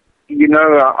bush hat? You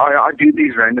know, I do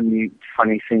these randomly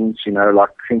funny things, you know, like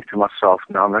think to myself,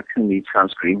 no, I'm not going to need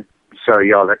sunscreen. So,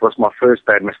 yeah, that was my first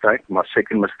bad mistake. My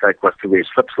second mistake was to wear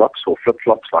flip-flops, or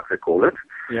flip-flops, like they call it.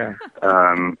 Yeah.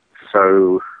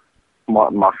 So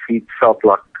my feet felt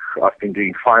like I've been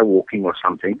doing firewalking or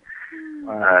something.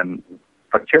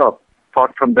 But, yeah,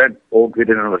 apart from that, all good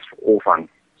and it was all fun.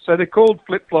 So they're called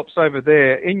flip-flops over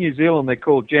there. In New Zealand, they're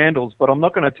called jandals, but I'm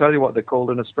not going to tell you what they're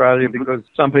called in Australia because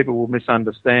some people will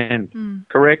misunderstand.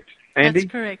 Correct, Andie?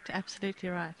 That's correct. Absolutely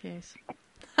right, yes.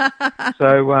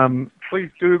 So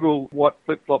please Google what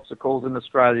flip-flops are called in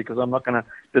Australia because I'm not going to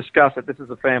discuss it. This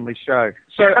is a family show.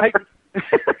 So, hey,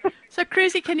 So,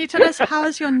 Crussy, can you tell us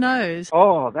how's your nose?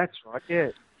 Oh, that's right, yeah.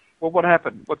 Well, what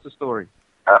happened? What's the story?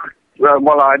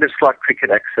 Well, I had a slight cricket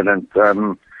accident.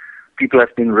 People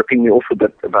have been ripping me off a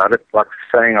bit about it, like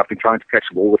saying I've been trying to catch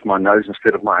the ball with my nose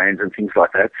instead of my hands and things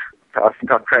like that. I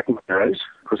think I cracked my nose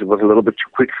because it was a little bit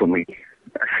too quick for me.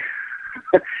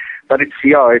 But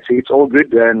it's all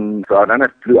good, and I don't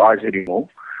have blue eyes anymore,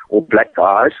 or black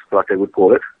eyes, like they would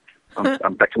call it.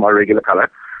 I'm back to my regular color.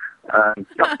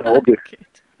 All good.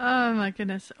 Oh, my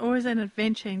goodness. Always an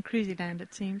adventure in Crussy Land,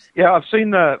 it seems. Yeah, I've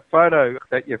seen the photo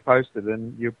that you posted,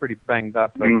 and you're pretty banged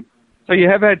up. So you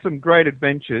have had some great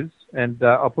adventures, and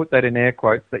I'll put that in air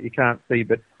quotes that you can't see,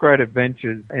 but great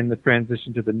adventures in the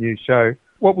transition to the new show.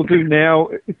 What we'll do now,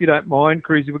 if you don't mind,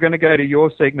 Crussy, we're going to go to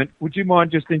your segment. Would you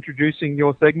mind just introducing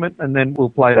your segment, and then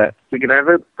we'll play that? We're going to have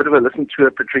a bit of a listen to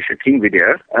a Patricia King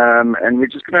video, and we're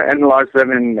just going to analyze them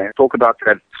and talk about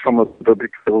that from a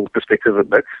biblical perspective a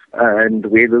bit, and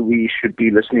whether we should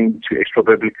be listening to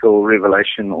extra-biblical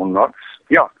revelation or not.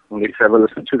 Yeah, let's have a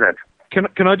listen to that.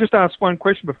 Can I just ask one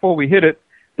question before we hit it?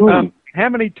 How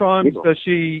many times does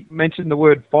she mention the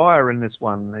word fire in this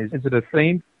one? Is it a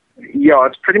theme? Yeah,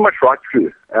 it's pretty much right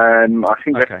through. I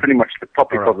think that's pretty much the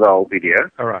topic of the whole video.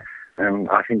 All right.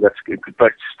 I think that's a good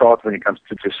place to start when it comes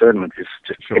to discernment, is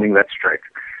just getting that straight.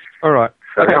 All right.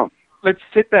 So, okay. Let's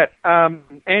hit that.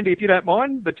 Andie, if you don't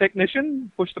mind, the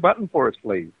technician, push the button for us,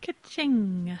 please.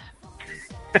 Ka-ching.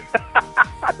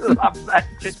 I love that.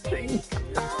 Ka-ching.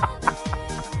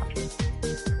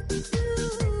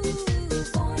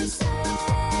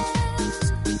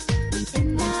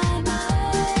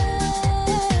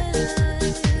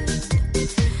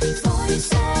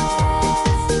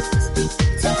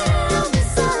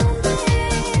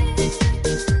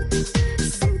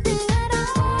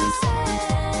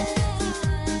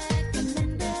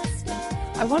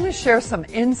 I want to share some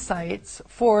insights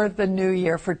for the new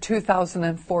year, for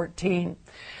 2014.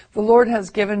 The Lord has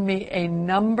given me a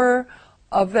number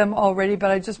of them already,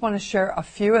 but I just want to share a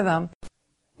few of them.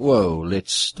 Whoa,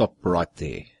 let's stop right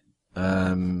there.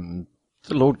 The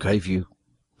Lord gave you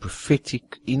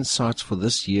prophetic insights for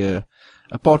this year,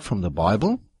 apart from the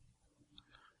Bible.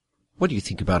 What do you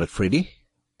think about it, Freddie?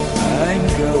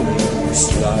 I'm going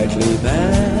slightly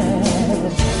mad.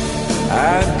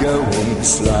 I'm going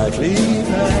slightly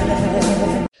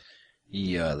mad.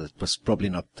 Yeah, that was probably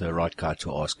not the right guy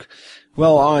to ask.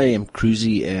 Well, I am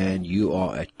Crussy, and you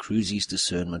are at Crussy's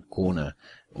Discernment Corner,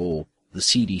 or the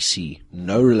CDC.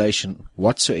 No relation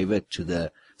whatsoever to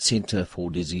the Center for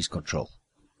Disease Control.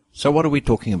 So what are we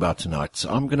talking about tonight?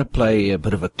 I'm going to play a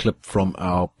bit of a clip from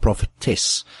our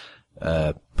prophetess,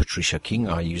 Patricia King.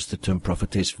 I use the term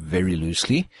prophetess very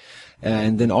loosely.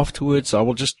 And then afterwards, I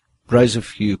will just raise a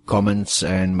few comments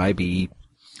and maybe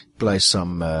play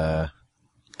some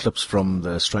clips from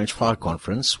the Strange Fire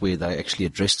Conference where they actually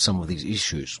addressed some of these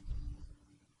issues.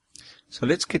 So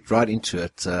let's get right into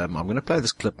it. I'm going to play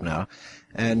this clip now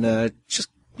and just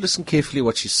listen carefully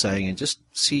what she's saying and just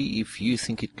see if you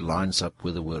think it lines up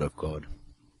with the Word of God.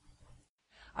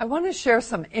 I want to share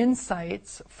some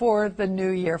insights for the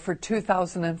new year, for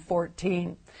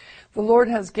 2014. The Lord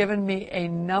has given me a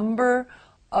number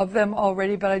of them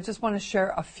already, but I just want to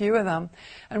share a few of them.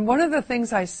 And one of the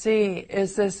things I see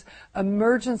is this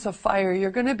emergence of fire.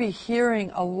 You're going to be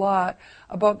hearing a lot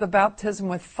about the baptism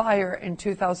with fire in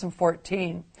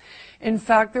 2014. In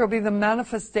fact, there will be the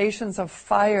manifestations of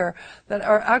fire that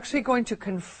are actually going to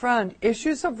confront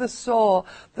issues of the soul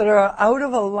that are out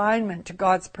of alignment to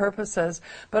God's purposes.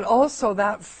 But also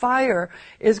that fire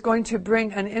is going to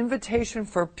bring an invitation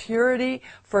for purity,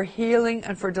 for healing,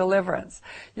 and for deliverance.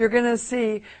 You're going to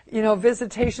see,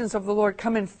 visitations of the Lord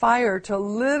come in fire to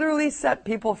literally set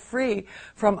people free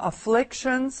from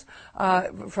afflictions,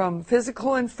 from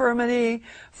physical infirmity,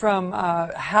 from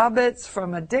habits,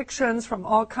 from addictions, from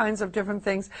all kinds of different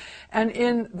things. And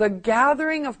in the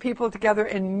gathering of people together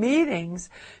in meetings,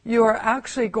 you are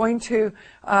actually going to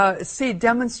see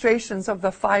demonstrations of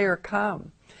the fire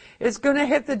come. It's going to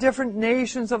hit the different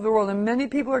nations of the world, and many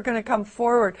people are going to come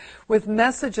forward with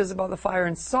messages about the fire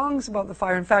and songs about the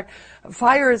fire. In fact,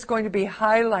 fire is going to be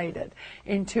highlighted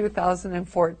in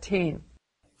 2014.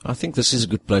 I think this is a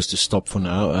good place to stop for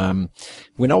now.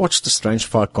 When I watched the Strange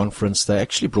Fire Conference, they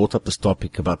actually brought up this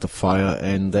topic about the fire,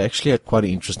 and they actually had quite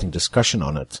an interesting discussion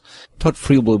on it. Todd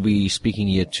Free will be speaking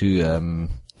here to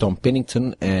Tom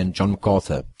Pennington and John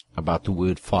MacArthur about the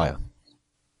word fire.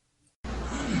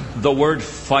 The word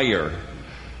fire,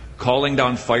 calling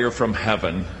down fire from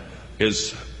heaven,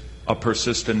 is a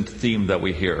persistent theme that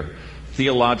we hear.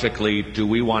 Theologically, do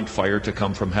we want fire to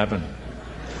come from heaven?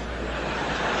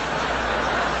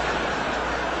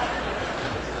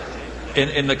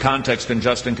 In the context, and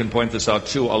Justin can point this out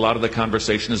too, a lot of the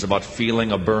conversation is about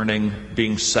feeling a burning,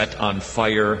 being set on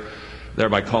fire,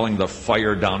 thereby calling the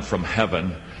fire down from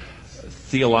heaven.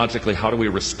 Theologically, how do we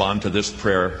respond to this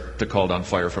prayer to call down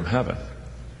fire from heaven?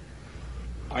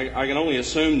 I can only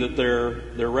assume that they're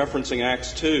referencing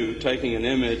Acts 2, taking an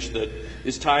image that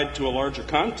is tied to a larger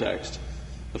context.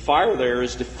 The fire there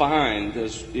is defined,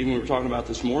 as even we were talking about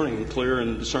this morning, in clear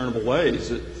and discernible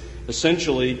ways.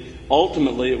 Essentially,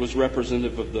 ultimately, it was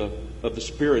representative of the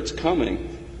Spirit's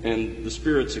coming, and the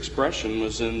Spirit's expression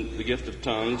was in the gift of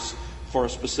tongues for a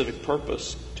specific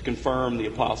purpose, to confirm the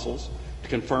apostles, to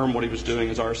confirm what he was doing,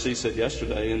 as R.C. said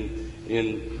yesterday,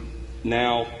 in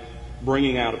now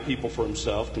bringing out a people for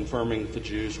himself, confirming that the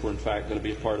Jews were in fact going to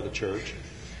be a part of the church.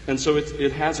 And so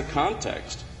it has a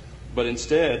context, but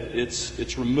instead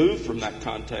it's removed from that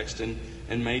context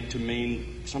and made to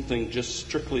mean something just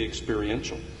strictly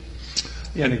experiential.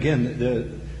 Yeah, and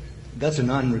again, that's a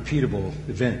non-repeatable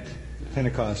event.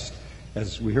 Pentecost,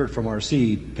 as we heard from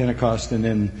R.C., Pentecost, and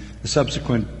then the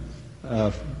subsequent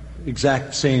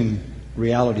exact same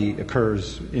reality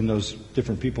occurs in those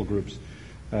different people groups.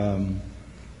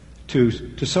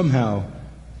 To somehow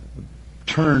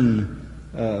turn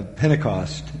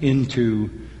Pentecost into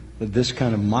this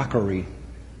kind of mockery,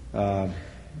 as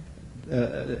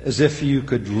if you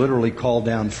could literally call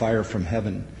down fire from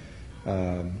heaven,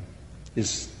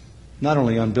 is not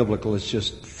only unbiblical, it's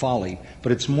just folly,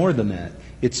 but it's more than that.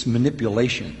 It's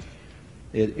manipulation.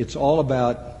 It's all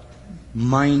about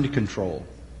mind control.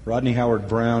 Rodney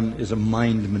Howard-Browne is a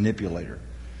mind manipulator.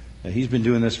 He's been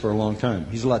doing this for a long time.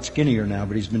 He's a lot skinnier now,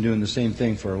 but he's been doing the same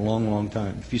thing for a long, long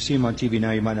time. If you see him on TV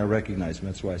now, you might not recognize him.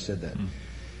 That's why I said that.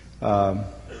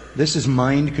 This is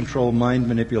mind control, mind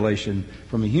manipulation.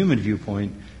 From a human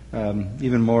viewpoint,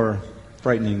 even more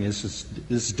frightening is this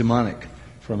is demonic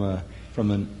from a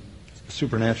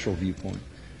supernatural viewpoint.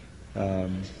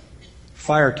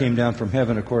 Fire came down from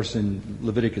heaven, of course, in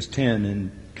Leviticus 10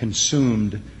 and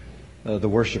consumed the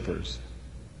worshipers,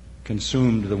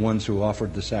 consumed the ones who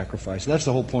offered the sacrifice. That's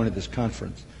the whole point of this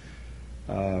conference.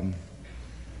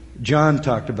 John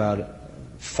talked about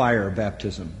fire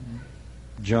baptism,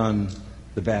 John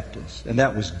the Baptist, and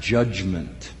that was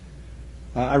judgment.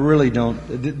 I really don't.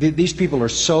 These people are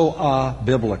so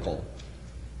biblical.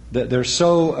 They're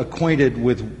so acquainted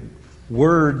with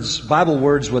words, Bible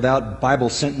words without Bible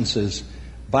sentences,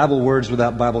 Bible words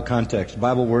without Bible context,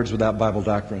 Bible words without Bible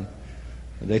doctrine.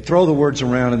 They throw the words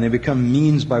around and they become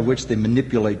means by which they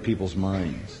manipulate people's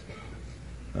minds.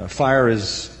 Fire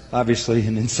is obviously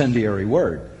an incendiary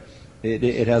word.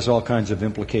 It has all kinds of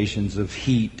implications of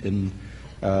heat and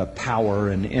power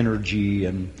and energy,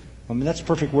 and that's a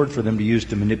perfect word for them to use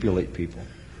to manipulate people.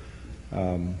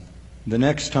 The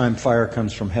next time fire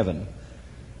comes from heaven,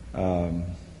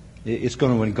 it's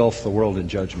going to engulf the world in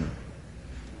judgment.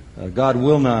 God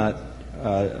will not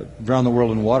drown the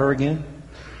world in water again,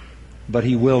 but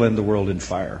He will end the world in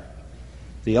fire.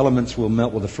 The elements will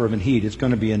melt with a fervent heat. It's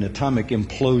going to be an atomic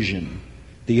implosion,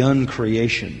 the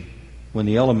uncreation, when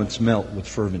the elements melt with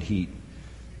fervent heat.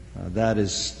 That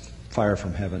is fire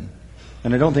from heaven.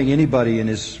 And I don't think anybody in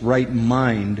his right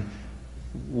mind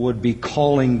would be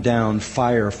calling down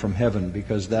fire from heaven,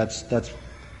 because that's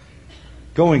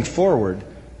going forward,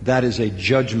 that is a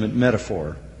judgment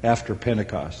metaphor after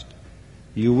Pentecost.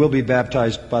 You will be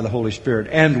baptized by the Holy Spirit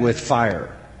and with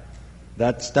fire.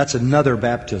 That's another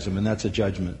baptism, and that's a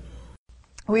judgment.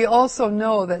 We also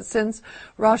know that since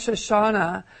Rosh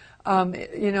Hashanah,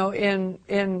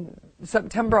 in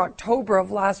September, October of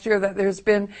last year, that there's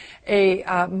been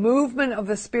a movement of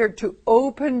the Spirit to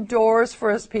open doors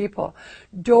for His people.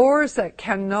 Doors that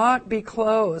cannot be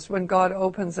closed when God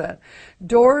opens it.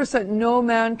 Doors that no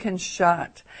man can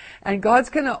shut. And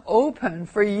God's going to open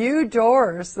for you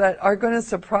doors that are going to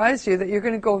surprise you, that you're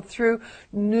going to go through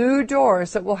new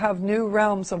doors that will have new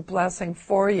realms of blessing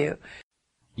for you.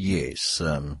 Yes,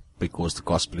 because the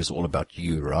gospel is all about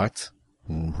you, right?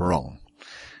 Wrong.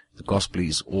 The gospel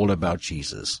is all about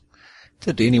Jesus.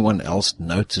 Did anyone else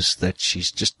notice that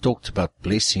she's just talked about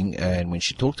blessing, and when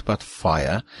she talked about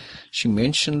fire, she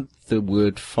mentioned the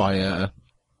word fire?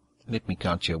 Let me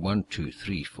count here. 1, 2,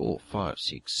 3, 4, 5,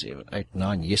 6, 7, 8,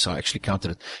 9. Yes, I actually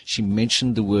counted it. She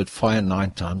mentioned the word fire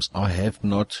 9 times. I have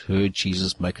not heard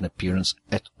Jesus make an appearance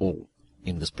at all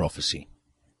in this prophecy.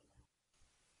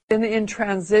 In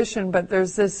transition, but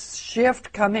there's this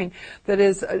shift coming that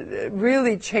is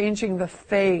really changing the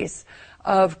face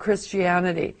of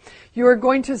Christianity. You are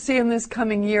going to see in this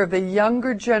coming year the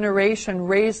younger generation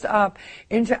raised up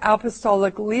into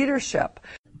apostolic leadership.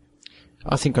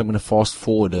 I think I'm going to fast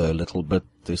forward a little bit.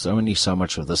 There's only so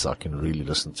much of this I can really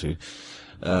listen to.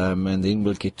 And then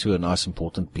we'll get to a nice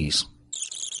important piece.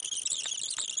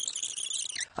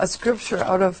 A scripture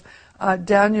out of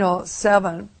Daniel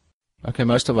 7. Okay,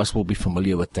 most of us will be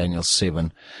familiar with Daniel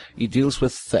 7. He deals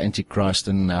with the Antichrist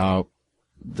and how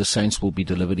the saints will be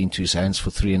delivered into his hands for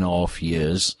 3.5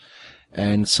 years.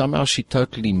 And somehow she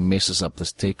totally messes up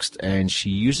this text, and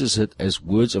she uses it as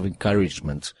words of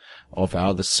encouragement of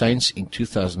how the saints in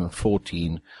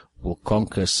 2014 will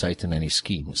conquer Satan and his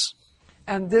schemes.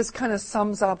 And this kind of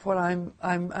sums up what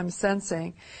I'm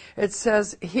sensing. It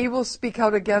says, he will speak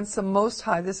out against the Most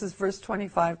High. This is verse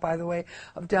 25, by the way,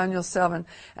 of Daniel 7.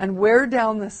 And wear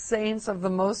down the saints of the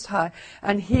Most High.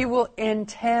 And he will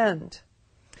intend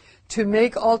to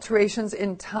make alterations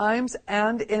in times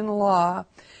and in law.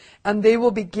 And they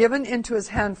will be given into his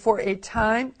hand for a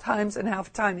time, times, and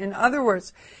half time. In other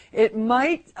words, it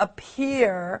might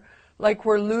appear like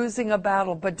we're losing a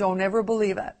battle, but don't ever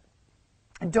believe it.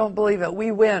 Don't believe it. We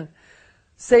win.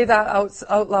 Say that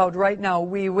out loud right now.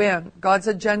 We win. God's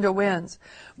agenda wins.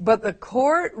 But the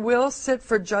court will sit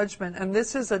for judgment, and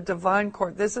this is a divine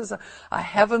court. This is a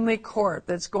heavenly court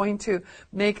that's going to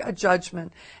make a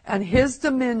judgment. And his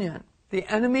dominion, the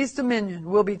enemy's dominion,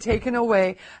 will be taken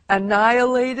away,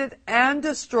 annihilated, and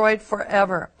destroyed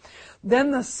forever.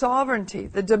 Then the sovereignty,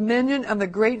 the dominion, and the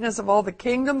greatness of all the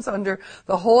kingdoms under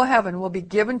the whole heaven will be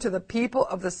given to the people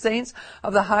of the saints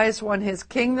of the highest one. His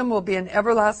kingdom will be an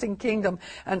everlasting kingdom,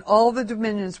 and all the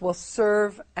dominions will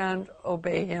serve and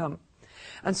obey him.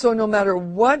 And so no matter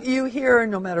what you hear,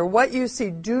 no matter what you see,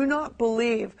 do not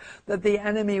believe that the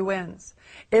enemy wins.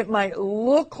 It might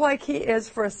look like he is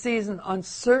for a season on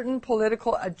certain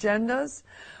political agendas,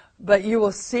 but you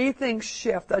will see things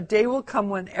shift. A day will come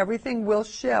when everything will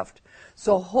shift.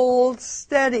 So hold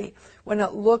steady when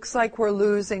it looks like we're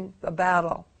losing the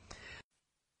battle.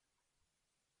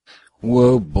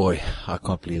 Whoa, boy, I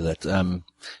can't believe that.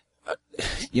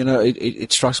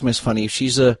 It strikes me as funny. If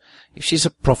she's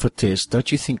a prophetess,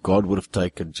 don't you think God would have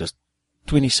taken just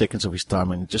 20 seconds of his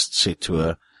time and just said to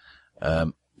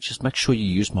her, just make sure you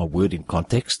use my word in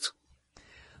context?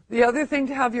 The other thing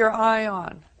to have your eye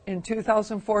on in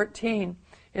 2014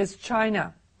 is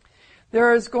China.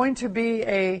 There is going to be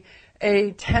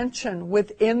a tension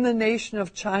within the nation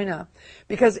of China,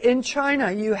 because in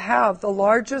China you have the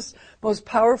largest, most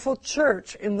powerful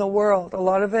church in the world. A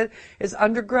lot of it is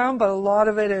underground, but a lot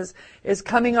of it is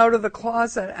coming out of the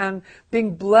closet and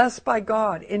being blessed by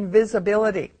God in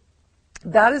visibility.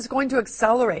 That is going to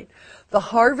accelerate. The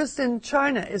harvest in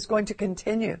China is going to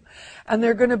continue, and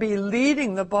they're going to be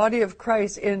leading the body of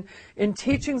Christ in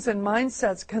teachings and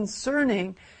mindsets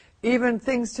concerning even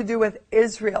things to do with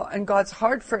Israel and God's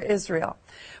heart for Israel.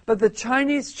 But the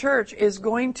Chinese church is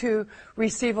going to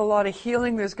receive a lot of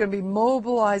healing. There's going to be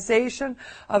mobilization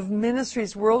of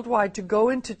ministries worldwide to go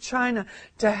into China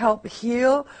to help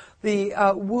heal the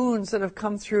wounds that have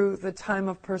come through the time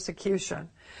of persecution.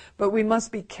 But we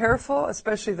must be careful,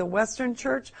 especially the Western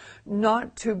church,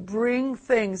 not to bring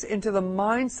things into the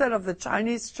mindset of the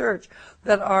Chinese church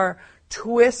that are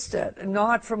twisted,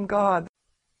 not from God.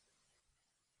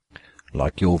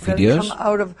 Like your videos? That come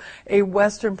out of a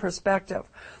Western perspective.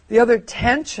 The other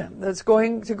tension that's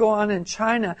going to go on in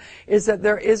China is that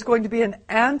there is going to be an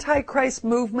anti-Christ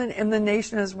movement in the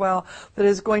nation as well that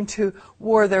is going to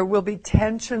war. There will be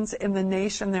tensions in the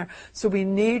nation there. So we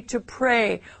need to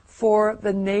pray for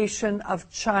the nation of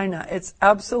China. It's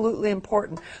absolutely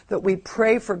important that we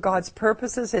pray for God's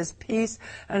purposes, his peace,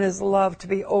 and his love to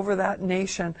be over that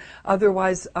nation.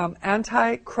 Otherwise,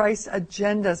 anti-Christ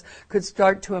agendas could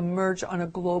start to emerge on a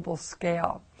global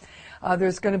scale.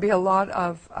 There's going to be a lot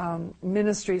of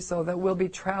ministries, though, that will be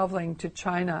traveling to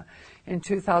China in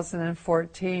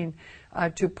 2014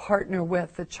 to partner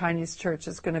with the Chinese church.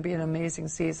 It's going to be an amazing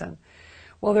season.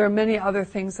 Well, there are many other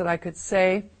things that I could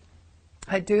say.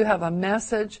 I do have a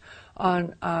message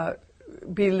on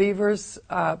believers'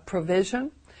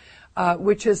 provision,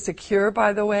 which is secure,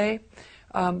 by the way.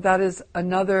 That is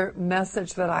another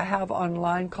message that I have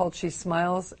online called She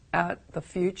Smiles at the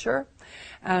Future.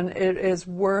 And it is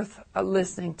worth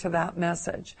listening to that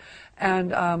message.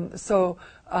 And so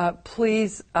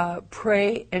please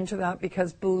pray into that,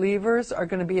 because believers are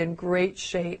going to be in great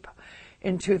shape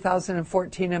in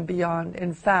 2014 and beyond.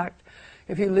 In fact,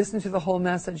 if you listen to the whole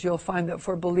message, you'll find that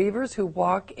for believers who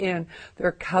walk in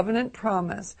their covenant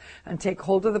promise and take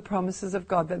hold of the promises of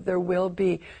God, that there will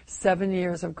be 7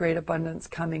 years of great abundance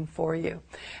coming for you.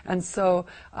 And so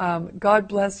God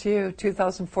bless you.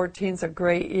 2014 is a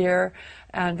great year,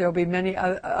 and there will be many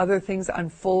other things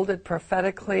unfolded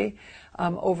prophetically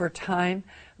over time.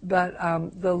 But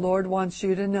the Lord wants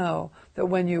you to know that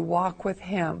when you walk with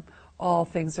Him, all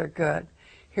things are good.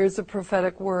 Here's a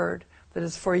prophetic word that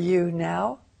is for you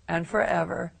now and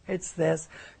forever. It's this: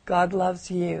 God loves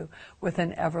you with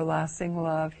an everlasting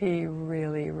love. He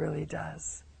really, really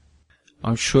does.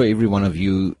 I'm sure every one of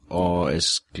you are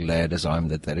as glad as I am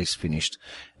that is finished.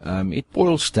 It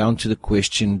boils down to the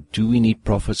question, do we need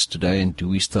prophets today, and do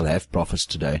we still have prophets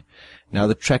today? Now,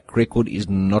 the track record is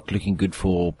not looking good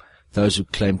for those who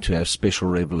claim to have special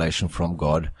revelation from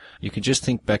God. You can just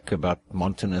think back about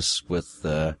Montanus with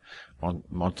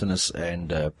Montanus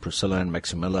and Priscilla and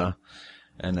Maximilla,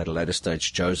 and at a later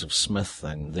stage Joseph Smith,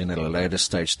 and then at a later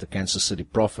stage the Kansas City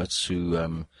prophets who,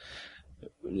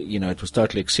 it was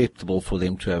totally acceptable for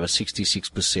them to have a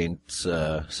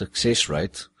 66% success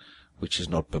rate, which is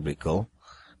not biblical.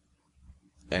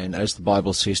 And as the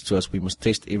Bible says to us, we must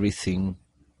test everything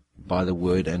by the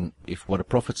word, and if what a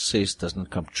prophet says doesn't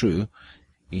come true,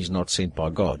 he's not sent by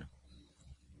God.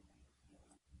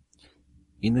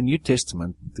 In the New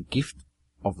Testament, the gift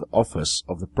of the office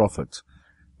of the prophet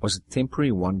was a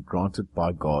temporary one granted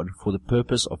by God for the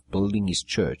purpose of building His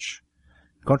church.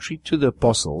 Contrary to the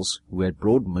apostles, who had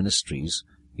broad ministries,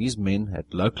 these men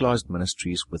had localized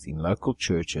ministries within local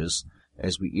churches,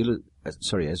 as we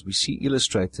see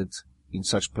illustrated in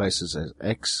such places as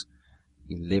Acts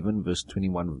 11 verse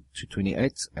 21 to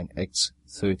 28 and Acts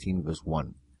 13 verse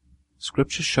 1.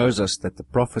 Scripture shows us that the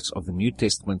prophets of the New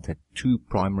Testament had two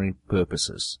primary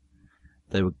purposes.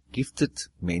 They were gifted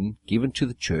men given to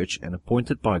the church and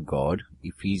appointed by God,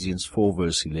 Ephesians 4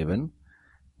 verse 11,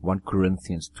 1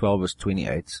 Corinthians 12 verse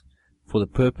 28, for the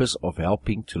purpose of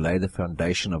helping to lay the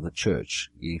foundation of the church,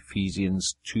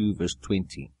 Ephesians 2 verse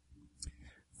 20.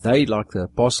 They, like the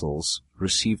apostles,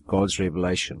 received God's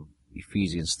revelation,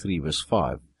 Ephesians 3 verse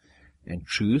 5, and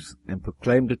truth, and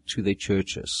proclaimed it to their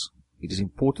churches. It is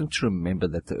important to remember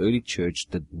that the early church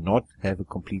did not have a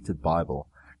completed Bible,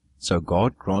 so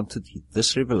God granted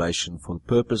this revelation for the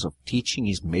purpose of teaching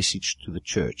His message to the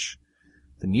church.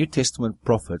 The New Testament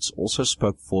prophets also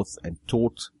spoke forth and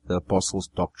taught the apostles'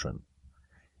 doctrine.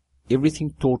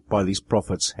 Everything taught by these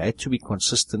prophets had to be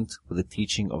consistent with the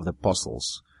teaching of the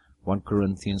apostles, 1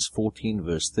 Corinthians 14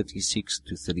 verse 36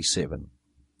 to 37.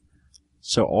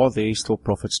 So are there still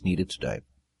prophets needed today?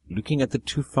 Looking at the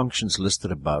two functions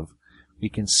listed above, we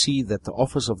can see that the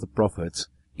office of the prophet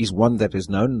is one that is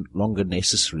no longer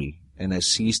necessary and has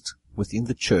ceased within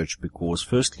the church because,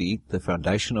 firstly, the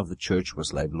foundation of the church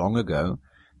was laid long ago,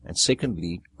 and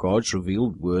secondly, God's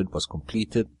revealed word was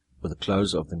completed with the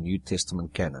close of the New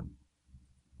Testament canon.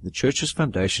 The church's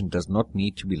foundation does not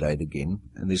need to be laid again,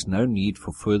 and there is no need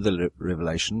for further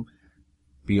revelation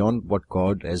beyond what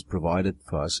God has provided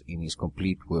for us in His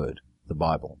complete word, the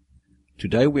Bible.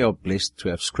 Today we are blessed to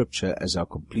have Scripture as our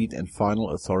complete and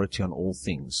final authority on all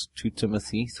things, 2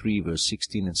 Timothy 3 verse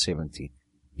 16 and 17.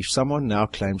 If someone now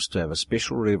claims to have a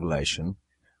special revelation,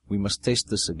 we must test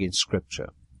this against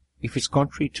Scripture. If it's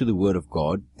contrary to the Word of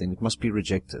God, then it must be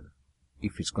rejected.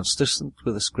 If it's consistent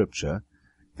with the Scripture,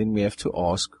 then we have to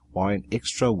ask why an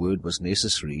extra word was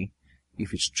necessary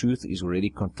if its truth is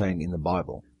already contained in the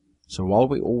Bible. So while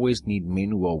we always need men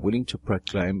who are willing to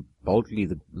proclaim boldly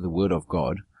the Word of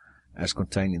God, as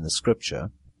contained in the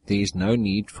Scripture, there is no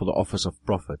need for the office of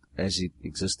prophet as it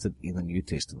existed in the New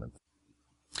Testament.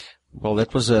 Well,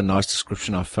 that was a nice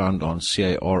description I found on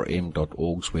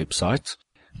carm.org's website.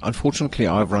 Unfortunately,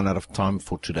 I've run out of time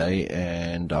for today,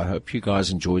 and I hope you guys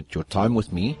enjoyed your time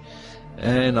with me,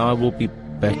 and I will be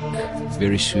back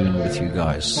very soon with you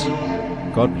guys.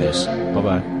 God bless.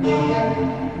 Bye-bye.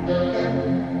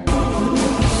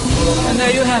 And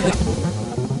there you have it.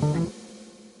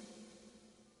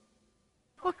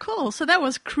 Well, cool. So that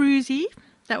was Crussy.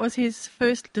 That was his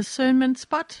first discernment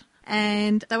spot.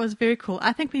 And that was very cool.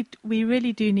 I think we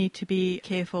really do need to be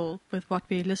careful with what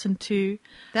we listen to.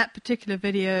 That particular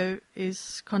video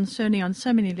is concerning on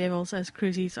so many levels, as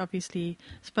Crussy's obviously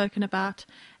spoken about.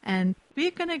 And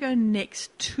we're going to go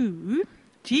next to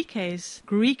GK's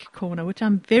Greek Corner, which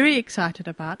I'm very excited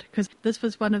about because this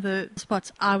was one of the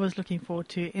spots I was looking forward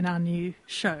to in our new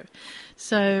show.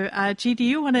 So, G, do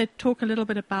you want to talk a little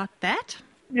bit about that?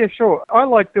 Yeah, sure. I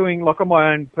like doing, like on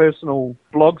my own personal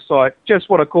blog site, just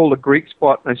what I call the Greek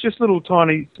spot. And it's just little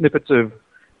tiny snippets of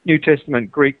New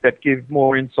Testament Greek that give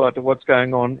more insight to what's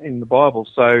going on in the Bible.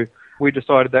 So we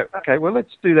decided that, okay, well,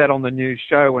 let's do that on the new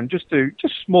show and just do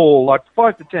small, like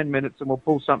 5 to 10 minutes, and we'll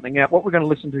pull something out. What we're going to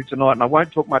listen to tonight, and I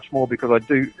won't talk much more because I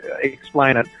do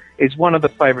explain it, is one of the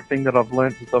favourite things that I've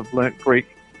learned since I've learnt Greek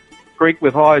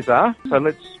with Heiser. So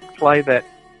let's play that.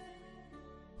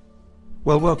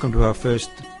 Well, welcome to our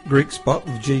first Greek spot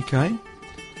with GK.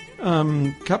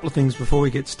 Couple of things before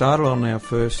we get started on our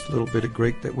first little bit of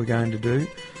Greek that we're going to do.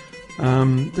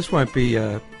 This won't be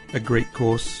a Greek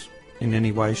course in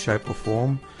any way, shape or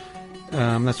form.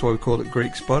 That's why we call it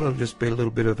Greek Spot. It'll just be a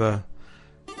little bit of a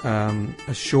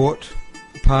short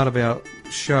part of our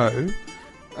show.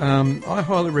 I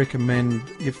highly recommend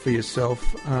you for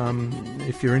yourself,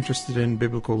 if you're interested in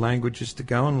biblical languages, to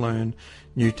go and learn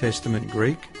New Testament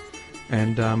Greek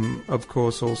and of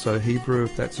course also Hebrew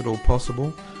if that's at all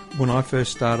possible. When I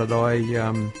first started, I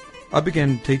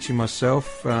began teaching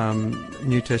myself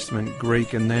New Testament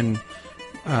Greek, and then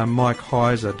Dr. Mike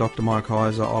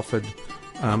Heiser offered,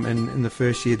 in the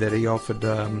first year that he offered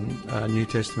New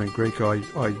Testament Greek, I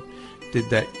did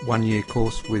that 1 year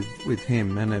course with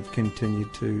him, and have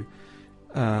continued to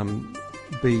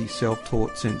be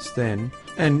self-taught since then.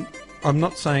 And I'm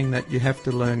not saying that you have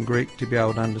to learn Greek to be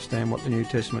able to understand what the New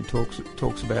Testament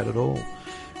talks about at all.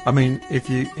 I mean, if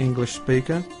you're English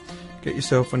speaker, get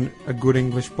yourself a good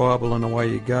English Bible and away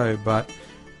you go. But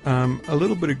a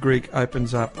little bit of Greek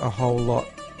opens up a whole lot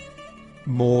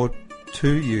more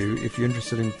to you if you're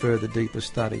interested in further, deeper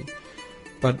study.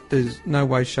 But there's no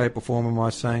way, shape or form am I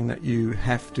saying that you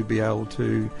have to be able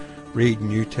to read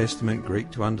New Testament Greek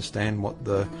to understand what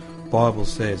the Bible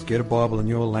says. Get a Bible in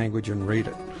your language and read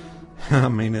it. I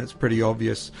mean, it's pretty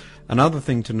obvious. Another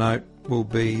thing to note will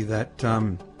be that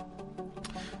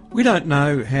we don't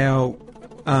know how,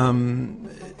 in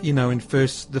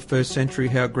the first century,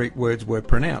 how Greek words were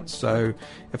pronounced. So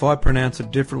if I pronounce it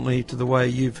differently to the way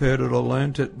you've heard it or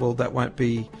learnt it, well, that won't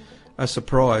be a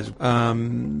surprise.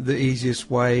 The easiest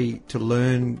way to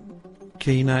learn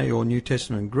Koine or New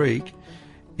Testament Greek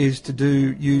is to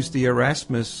use the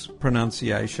Erasmus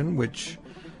pronunciation, which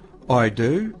I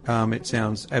do. It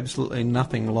sounds absolutely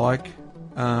nothing like,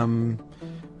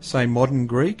 say, modern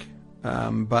Greek,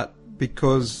 but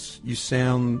because you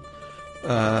sound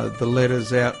the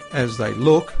letters out as they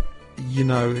look,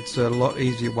 it's a lot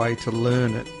easier way to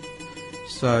learn it.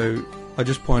 So I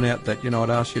just point out that, I'd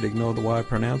ask you to ignore the way I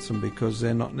pronounce them because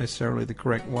they're not necessarily the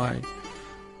correct way.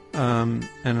 And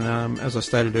as I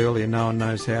stated earlier, no one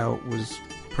knows how it was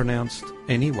pronounced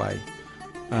anyway.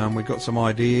 We got some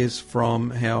ideas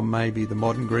from how maybe the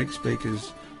modern Greek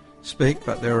speakers speak,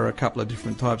 but there are a couple of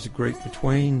different types of Greek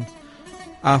between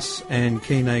us and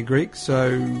Koine Greek,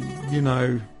 so,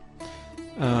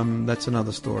 that's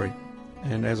another story.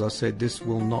 And as I said, this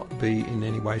will not be in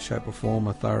any way, shape or form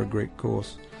a thorough Greek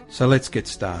course. So let's get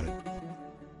started.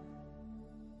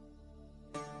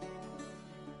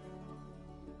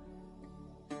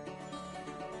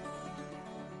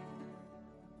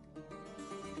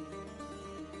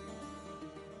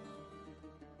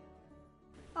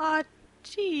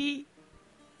 Gee,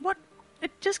 what?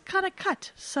 It just kind of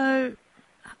cut. So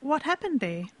what happened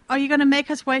there? Are you going to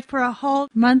make us wait for a whole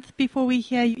month before we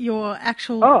hear your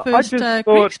actual first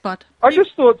Greek spot? I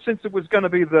just thought since it was going to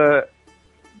be I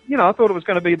thought it was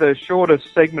going to be the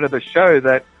shortest segment of the show,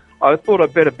 that I thought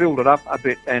I'd better build it up a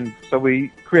bit, and so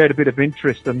we create a bit of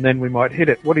interest, and then we might hit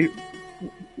it.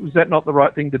 Was that not the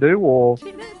right thing to do, or?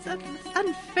 Gee, that's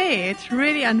unfair. It's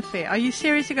really unfair. Are you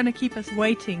seriously going to keep us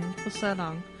waiting for so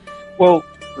long? Well,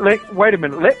 wait a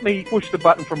minute. Let me push the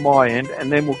button from my end, and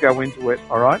then we'll go into it,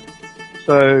 all right?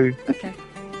 So, okay.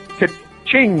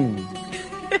 Ka-ching!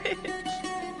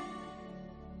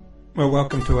 Well,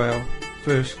 welcome to our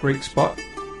first Greek spot.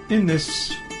 In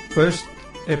this first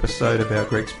episode of our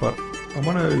Greek spot, I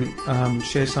want to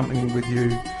share something with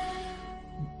you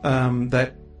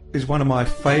that is one of my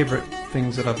favourite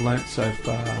things that I've learnt so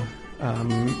far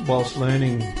whilst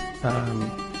learning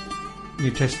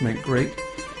New Testament Greek.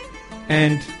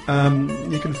 And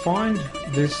you can find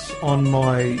this on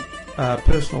my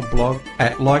personal blog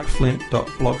at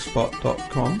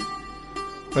LikeFlint.blogspot.com.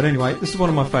 But anyway, this is one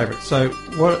of my favourites. So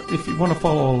if you want to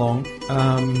follow along,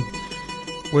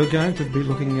 we're going to be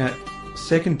looking at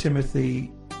 2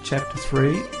 Timothy chapter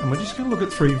 3, and we're just going to look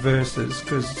at 3 verses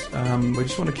because we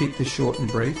just want to keep this short and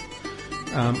brief.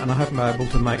 and I hope I'm able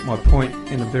to make my point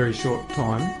in a very short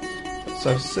time.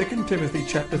 So 2 Timothy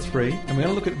chapter 3, and we're going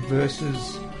to look at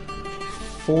verses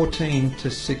 14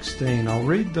 to 16. I'll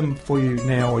read them for you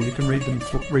now, or you can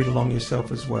read along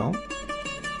yourself as well,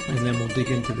 and then we'll dig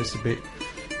into this a bit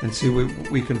and see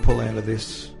what we can pull out of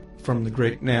this from the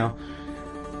Greek. Now,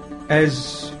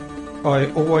 as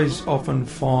I always often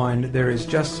find, there is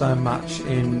just so much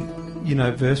in,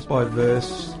 verse by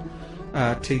verse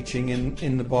teaching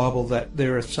in the Bible, that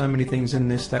there are so many things in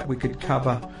this that we could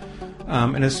cover,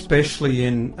 and especially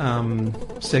in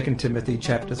 2 Timothy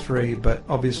chapter 3, but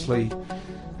obviously,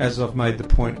 as I've made the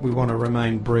point, we want to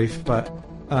remain brief, but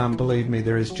believe me,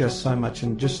 there is just so much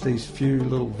in just these few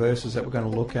little verses that we're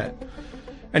going to look at.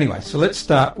 Anyway, so let's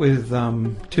start with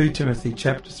 2 Timothy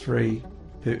chapter 3,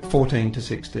 14 to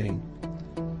 16.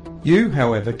 You,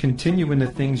 however, continue in the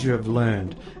things you have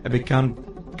learned and become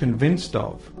convinced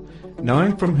of,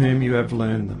 knowing from whom you have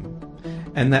learned them,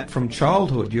 and that from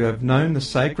childhood you have known the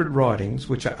sacred writings,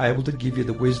 which are able to give you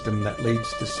the wisdom that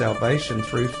leads to salvation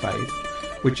through faith,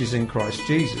 which is in Christ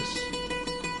Jesus.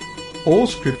 All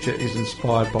Scripture is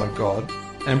inspired by God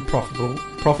and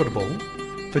profitable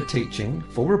for teaching,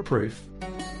 for reproof,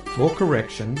 for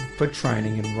correction, for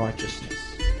training in righteousness.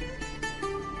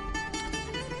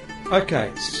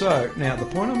 Okay, so now the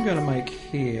point I'm going to make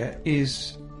here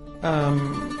is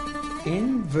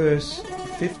in verse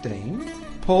 15,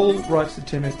 Paul writes to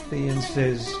Timothy and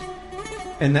says,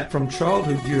 and that from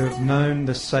childhood you have known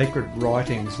the sacred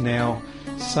writings. Now,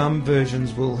 some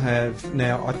versions will have,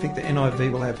 I think the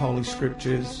NIV will have Holy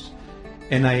Scriptures,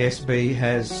 NASB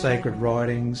has sacred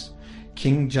writings,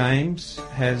 King James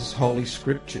has Holy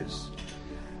Scriptures.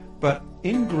 But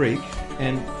in Greek,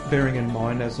 and bearing in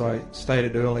mind, as I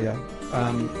stated earlier,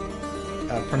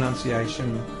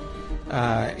 pronunciation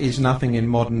is nothing in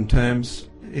modern terms.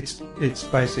 It's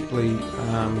basically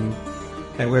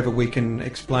however we can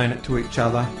explain it to each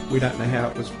other. We don't know how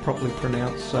it was properly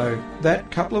pronounced. So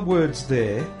that couple of words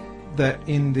there that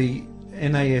in the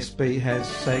NASB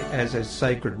has as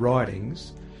sacred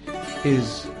writings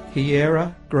is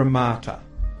hiera grammata.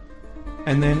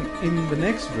 And then in the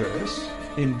next verse,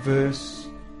 in verse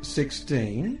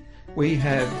 16, we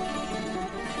have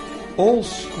all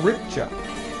Scripture.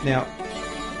 Now,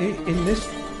 in this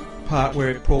part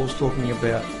where Paul's talking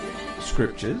about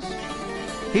Scriptures,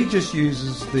 he just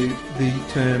uses the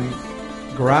term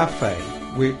graphe,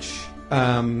 which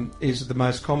is the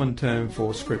most common term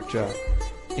for Scripture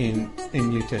in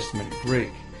New Testament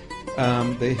Greek.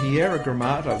 The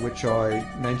hierogrammata, which I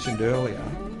mentioned earlier,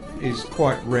 is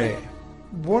quite rare.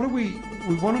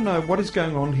 We want to know what is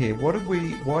going on here.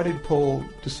 Why did Paul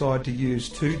decide to use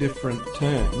two different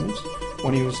terms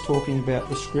when he was talking about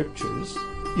the Scriptures,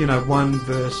 one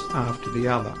verse after the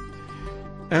other?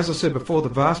 As I said before, the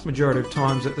vast majority of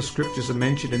times that the Scriptures are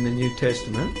mentioned in the New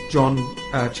Testament, John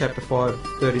chapter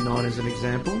 5:39 is an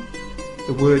example,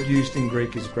 the word used in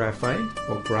Greek is graphe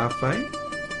or graphe,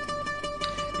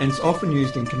 and it's often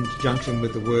used in conjunction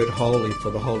with the word holy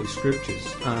for the Holy Scriptures.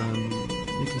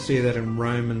 You can see that in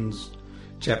Romans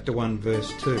chapter 1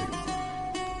 verse 2.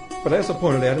 But as I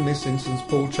pointed out, in this instance,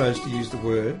 Paul chose to use the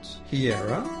words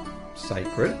hiera,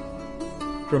 sacred,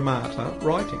 grammata,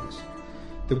 writings.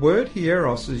 The word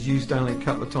hieros is used only a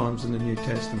couple of times in the New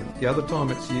Testament. The other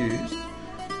time it's used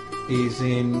is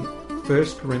in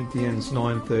 1 Corinthians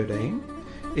 9:13.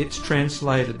 It's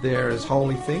translated there as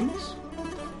holy things,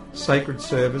 sacred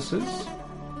services,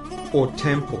 or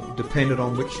temple, depending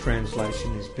on which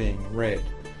translation is being read.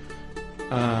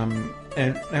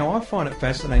 And now I find it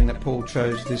fascinating that Paul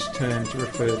chose this term to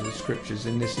refer to the Scriptures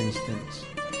in this instance,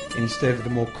 instead of the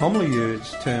more commonly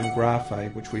used term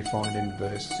graphe, which we find in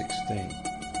verse 16.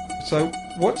 So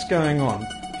what's going on?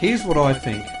 Here's what I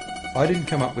think. I didn't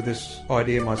come up with this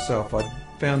idea myself. I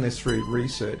found this through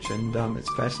research, and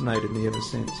it's fascinated me ever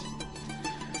since.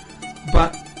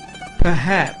 But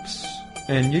perhaps,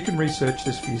 and you can research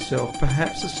this for yourself,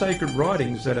 perhaps the sacred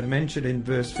writings that are mentioned in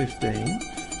verse 15,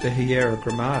 the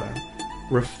hierogrammata,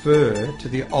 refer to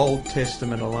the Old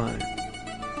Testament alone.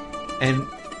 And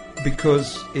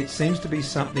because it seems to be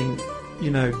something,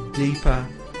 deeper,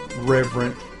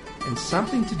 reverent, and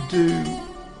something to do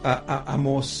a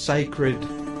more sacred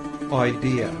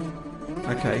idea.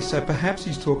 Okay, so perhaps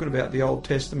he's talking about the Old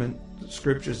Testament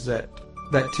Scriptures that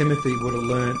Timothy would have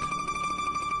learnt,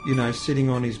 sitting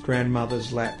on his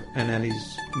grandmother's lap and at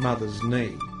his mother's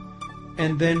knee.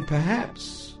 And then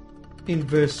perhaps in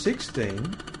verse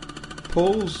 16,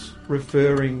 Paul's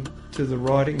referring to the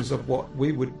writings of what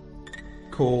we would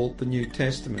call the New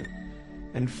Testament.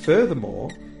 And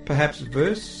furthermore, perhaps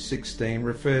verse 16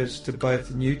 refers to both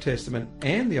the New Testament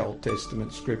and the Old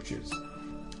Testament Scriptures.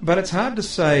 But it's hard to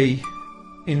say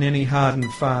in any hard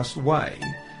and fast way.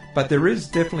 But there is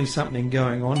definitely something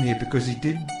going on here, because he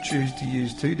did choose to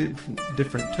use two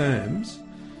different terms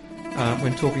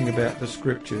when talking about the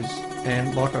scriptures.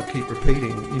 And like I keep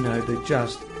repeating, they're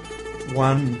just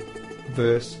one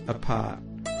verse apart.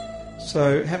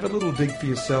 So have a little dig for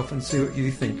yourself and see what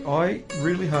you think. I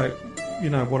really hope,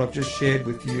 what I've just shared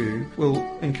with you will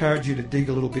encourage you to dig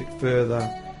a little bit further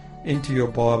into your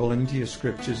Bible, into your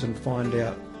scriptures, and find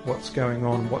out what's going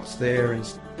on, what's there,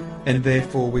 and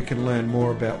therefore we can learn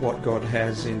more about what God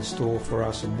has in store for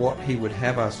us and what he would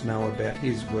have us know about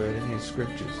his word and his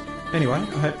scriptures. Anyway, I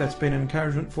hope that's been an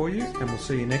encouragement for you, and we'll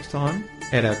see you next time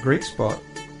at our Greek spot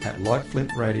at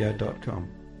LikeFlintRadio.com.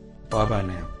 Bye-bye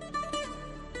now.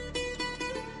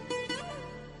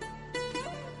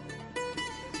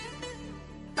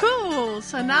 Cool.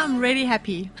 So now I'm really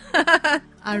happy.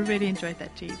 I really enjoyed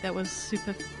that, G. That was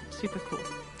super, super cool.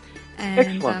 And,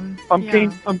 excellent.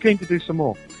 I'm keen to do some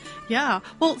more. Yeah.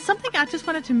 Well, something I just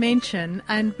wanted to mention,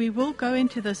 and we will go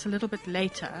into this a little bit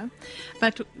later,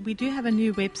 but we do have a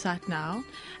new website now.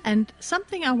 And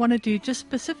something I want to do just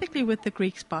specifically with the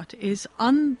Greek spot is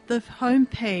on the home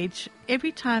page,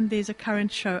 every time there's a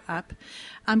current show up,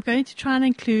 I'm going to try and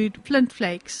include Flint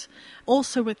Flakes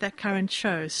also with that current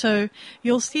show. So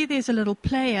you'll see there's a little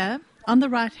player on the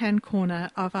right-hand corner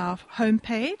of our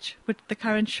homepage with the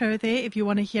current show there, if you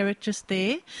want to hear it just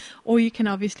there, or you can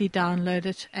obviously download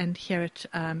it and hear it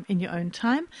in your own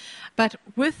time. But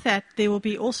with that, there will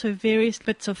be also various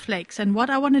bits of flakes. And what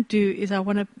I want to do is I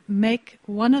want to make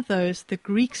one of those the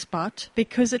Greek spot,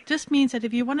 because it just means that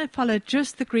if you want to follow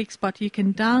just the Greek spot, you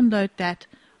can download that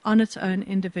on its own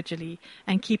individually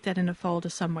and keep that in a folder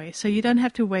somewhere. So you don't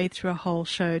have to wade through a whole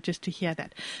show just to hear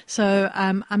that. So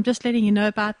I'm just letting you know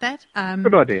about that.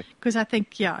 Good idea. Because I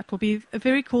think, it will be a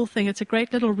very cool thing. It's a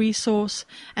great little resource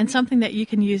and something that you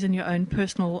can use in your own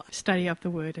personal study of the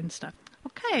word and stuff.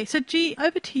 Okay, so G,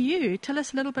 over to you. Tell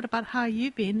us a little bit about how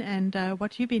you've been and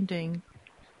what you've been doing.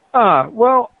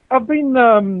 Well, I've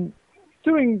been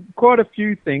doing quite a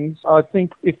few things. I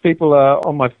think if people are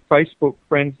on my Facebook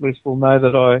friends list will know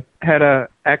that I had an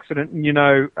accident.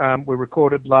 And, we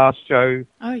recorded last show,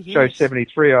 show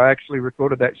 73. I actually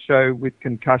recorded that show with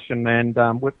concussion and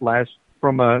whiplash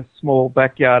from a small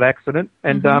backyard accident.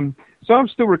 And so I'm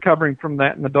still recovering from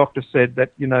that. And the doctor said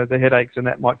that, the headaches and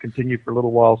that might continue for a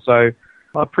little while. So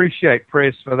I appreciate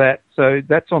prayers for that. So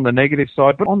that's on the negative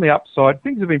side. But on the upside,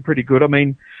 things have been pretty good. I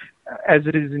mean, as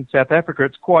it is in South Africa,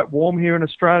 it's quite warm here in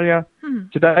Australia.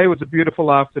 Today was a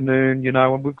beautiful afternoon,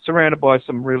 and we're surrounded by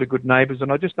some really good neighbours. And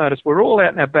I just noticed we're all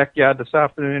out in our backyard this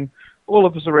afternoon. All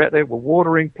of us are out there. We're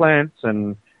watering plants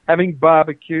and having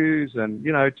barbecues and,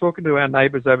 talking to our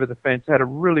neighbours over the fence. Had a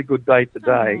really good day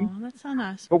today. Oh, that's so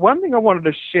nice. But one thing I wanted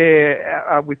to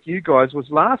share with you guys was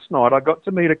last night I got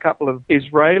to meet a couple of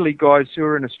Israeli guys who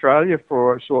are in Australia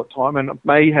for a short time, and I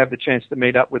may have the chance to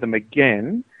meet up with them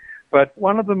again. But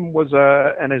one of them was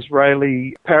an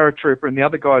Israeli paratrooper and the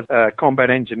other guy's a combat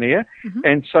engineer.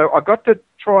 And so I got to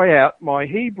try out my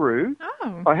Hebrew.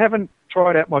 I haven't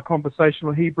tried out my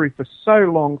conversational Hebrew for so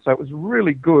long, so it was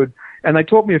really good. And they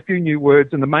taught me a few new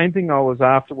words, and the main thing I was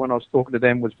after when I was talking to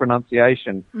them was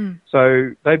pronunciation.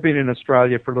 So they've been in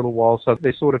Australia for a little while, so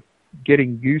they're sort of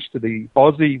getting used to the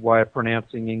Aussie way of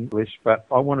pronouncing English, but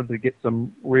I wanted to get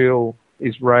some real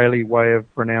Israeli way of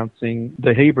pronouncing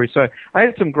the Hebrew. So I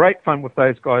had some great fun with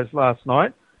those guys last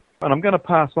night, and I'm going to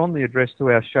pass on the address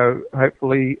to our show,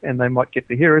 hopefully, and they might get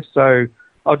to hear us. So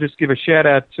I'll just give a shout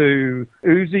out to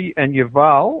Uzi and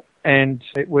Yuval, and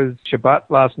it was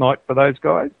Shabbat last night for those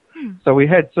guys. So we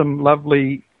had some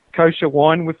lovely kosher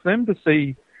wine with them to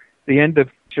see the end of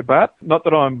Shabbat. Not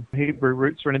that I'm Hebrew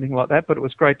roots or anything like that, but it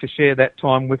was great to share that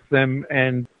time with them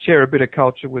and share a bit of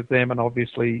culture with them, and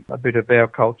obviously a bit of our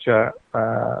culture,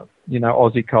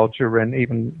 Aussie culture, and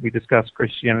even we discussed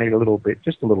Christianity a little bit,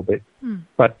 just a little bit.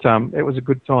 But it was a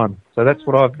good time. So that's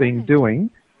what I've been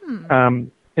doing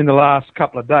in the last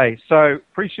couple of days. So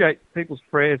appreciate people's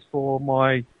prayers for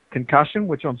my concussion,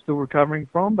 which I'm still recovering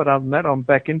from, but other than that, I'm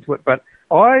back into it. But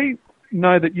I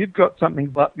know that you've got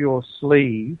something up your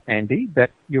sleeve, Andie,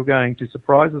 that you're going to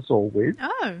surprise us all with.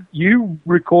 You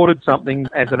recorded something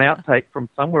as an outtake from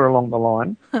somewhere along the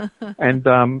line,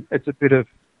 and it's a bit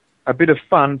of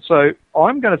fun. So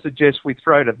I'm going to suggest we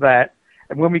throw to that,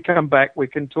 and when we come back, we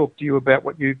can talk to you about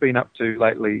what you've been up to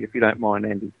lately, if you don't mind,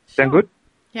 Andie. Sound good?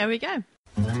 Here we go.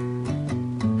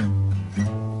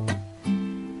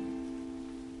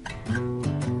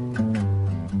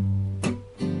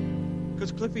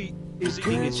 Because Cliffy is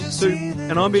eating his soup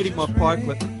and I'm eating my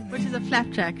pikelet. Which is a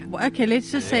flapjack. Okay,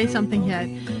 let's just say something here.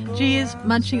 G is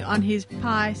munching on his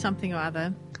pie something or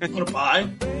other. What a pie?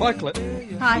 Pikelet.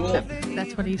 Pikelet,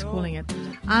 that's what he's calling it.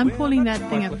 I'm calling that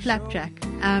thing a flapjack.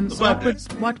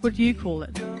 What would you call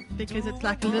it? Because it's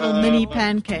like a little mini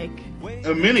pancake.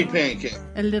 A mini pancake.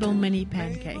 A little mini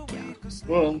pancake, yeah.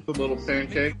 Well, a little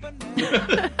pancake.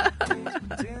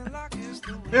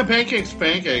 Yeah,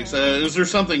 pancakes. Is there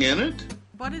something in it?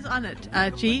 What is on it?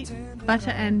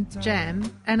 Butter and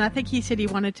jam. And I think he said he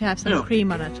wanted to have some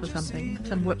cream on it or something.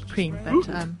 Some whipped cream. But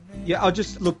yeah, I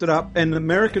just looked it up, and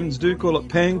Americans do call it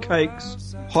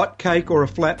pancakes, hot cake, or a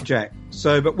flapjack.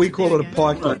 So, but we call it a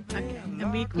pikelet. Okay,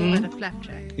 and we call it a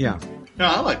flapjack. Yeah. No,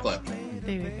 I like flapjack.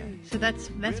 There we go. So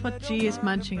that's what G is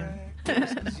munching on.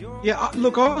 Yeah,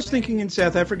 look, I was thinking in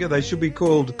South Africa they should be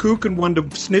called Koek and Wonder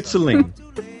Schnitzeling.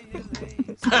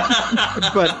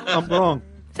 But I'm wrong.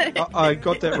 I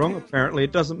got that wrong, apparently.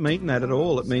 It doesn't mean that at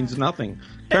all. It means nothing.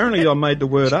 Apparently I made the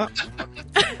word up.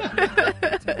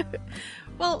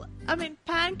 Well, I mean,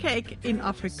 pancake in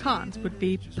Afrikaans would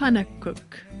be pannekoek.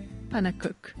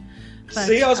 Pannekoek. But,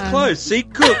 see, I was close. See,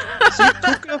 koek. See,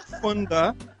 koeke,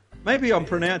 funda. Maybe I'm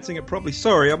pronouncing it properly.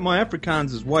 Sorry, my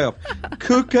Afrikaans is way off.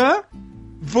 Koeke,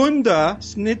 funda,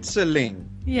 schnitzeling.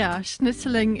 Yeah,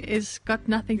 schnitzeling is got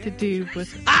nothing to do with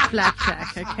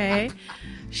flapjack, okay?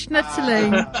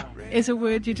 Schnitzeling is a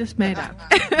word you just made up.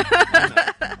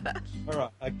 All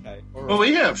right, okay. All right. Well,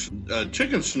 we have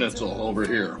chicken schnitzel over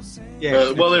here.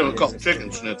 Yeah. Well, they don't call it chicken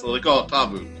schnitzel. They call it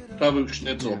tabu. Tabu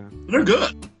schnitzel. Yeah. They're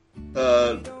good.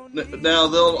 Now,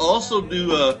 they'll also do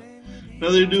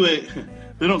they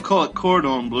don't call it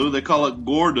cordon bleu. They call it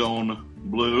Gordon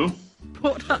bleu.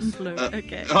 Cordon bleu,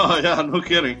 okay. Oh, yeah, no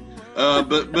kidding.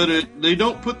 But they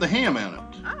don't put the ham in it.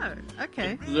 Oh,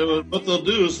 okay. What they'll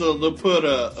do is they'll put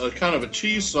a kind of a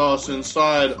cheese sauce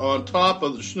inside on top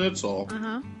of the schnitzel,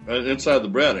 inside the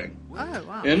breading. Oh,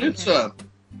 wow. And it's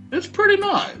pretty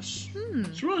nice.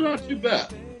 It's really not too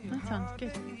bad. That sounds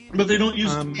good. But they don't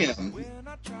use ham.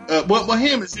 Well,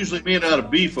 ham is usually made out of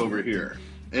beef over here,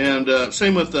 and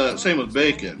same with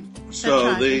bacon. So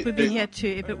that's right. It would be here too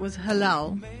if it was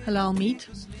halal meat.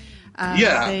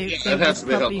 They would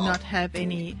probably halal. not have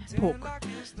any pork.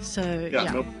 So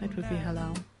nope. It would be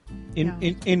halal. In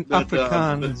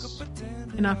Afrikaans.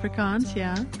 In Afrikaans,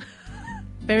 yeah.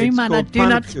 Bear in mind, I do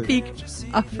not speak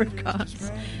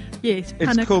Afrikaans. Yes,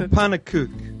 it's called pannekoek.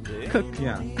 Cook.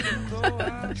 Yeah.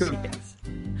 Cook. Yes.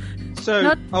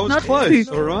 So I was close,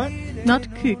 cook. all right? Not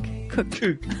cook. Cook.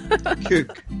 Cook.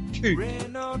 Cook. Cook.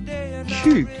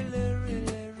 Cook.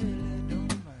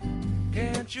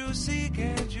 Can't you see? You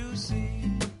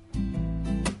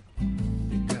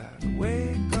gotta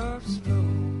wake up slow.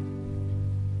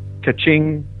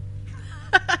 Ka-ching.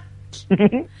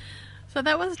 So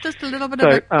that was just a little bit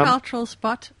of a cultural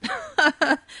spot.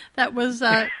 That was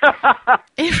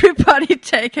everybody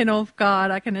taken off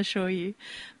guard, I can assure you.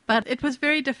 But it was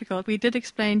very difficult. We did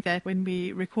explain that when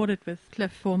we recorded with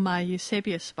Cliff for my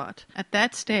Eusebius spot. At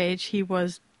that stage, he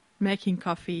was making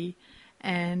coffee,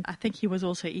 and I think he was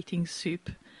also eating soup.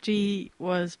 G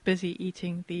was busy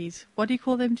eating these, what do you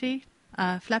call them, G?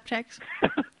 Flapjacks?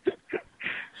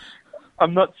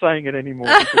 I'm not saying it anymore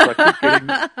because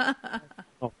I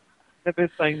keep never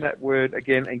saying that word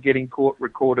again and getting caught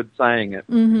recorded saying it.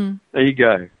 Mm-hmm. There you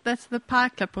go. That's the pie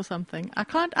clip or something. I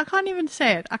can't even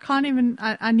say it.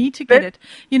 I need to get it.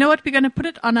 You know what? We're going to put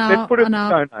it on our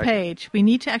page. We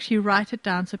need to actually write it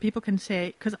down so people can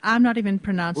say, because I'm not even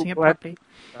pronouncing it properly.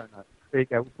 There you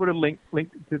go. We'll put a link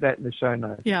to that in the show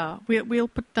notes. Yeah, we'll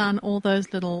put down all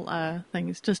those little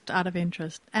things just out of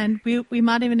interest. And we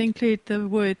might even include the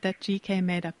word that GK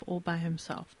made up all by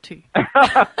himself too.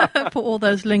 For all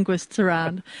those linguists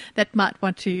around that might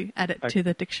want to add it to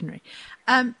the dictionary.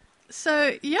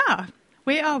 So, yeah,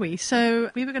 where are we?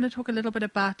 So we were going to talk a little bit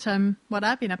about what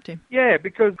I've been up to. Yeah,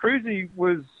 because Crussy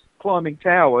was climbing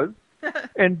towers.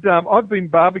 And I've been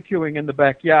barbecuing in the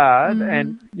backyard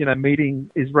and,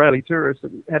 meeting Israeli tourists.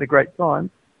 Had a great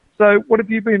time. So what have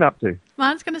you been up to?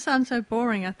 Mine's going to sound so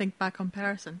boring, I think, by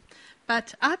comparison.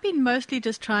 But I've been mostly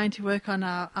just trying to work on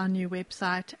our new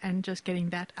website and just getting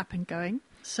that up and going.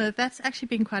 So that's actually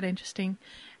been quite interesting.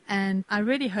 And I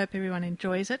really hope everyone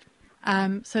enjoys it.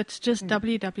 So it's just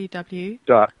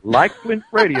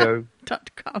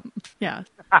www.LikeFlintRadio.com. Yeah.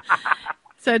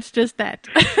 So it's just that.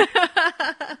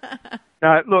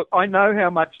 No, look, I know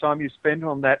how much time you spend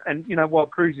on that. And, while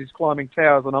Crussy's climbing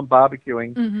towers and I'm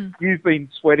barbecuing, you've been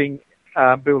sweating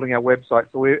building our website.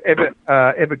 So we're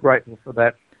ever grateful for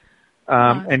that.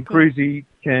 And cool. Crussy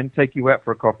can take you out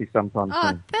for a coffee sometime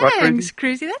soon. Thanks, right,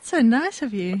 Crussy. That's so nice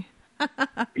of you.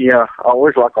 Yeah, I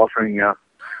always like offering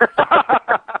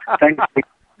Thanks.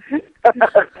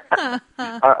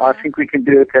 I think we can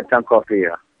do a cat tongue coffee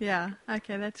here. Yeah,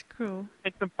 okay, that's cool.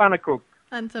 And some pannenkoek.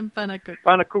 And some pannenkoek.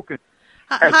 Pannenkoeken.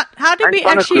 How do we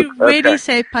actually pannenkoek, really okay.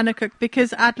 say pannenkoek?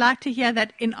 Because I'd like to hear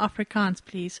that in Afrikaans,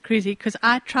 please, Crussy, because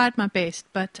I tried my best,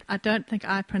 but I don't think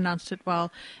I pronounced it well.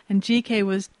 And GK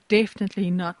was definitely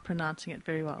not pronouncing it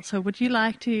very well. So would you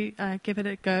like to give it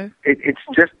a go? It's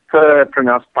just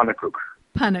pronounced pannenkoek.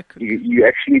 Pannenkoek. You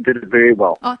actually did it very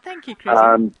well. Oh, thank you,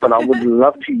 Crussy. But I would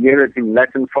love to hear it in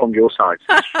Latin from your side.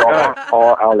 You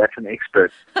are our Latin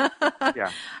expert.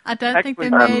 Yeah. I don't think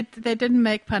they didn't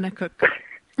make pannenkoek.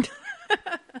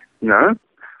 No?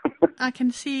 I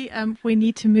can see we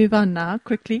need to move on now,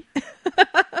 quickly.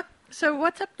 So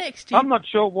what's up next? I'm not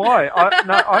sure why.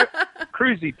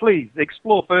 Crussy, please,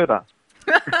 explore further.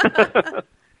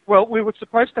 Well, we were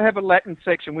supposed to have a Latin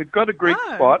section. We've got a Greek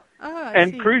spot.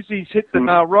 And Crussy's hit the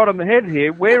nail right on the head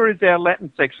here. Where is our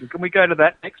Latin section? Can we go to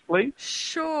that next, please?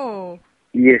 Sure.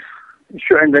 Yes.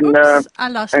 Sure, and then I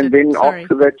lost and it. then Sorry.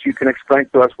 after that you can explain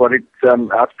to us what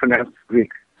how it's pronounced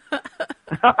Greek.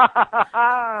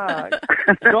 Got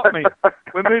me.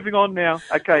 We're moving on now.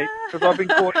 Okay, because I've been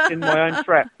caught in my own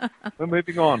trap. We're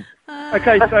moving on.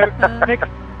 Okay, so next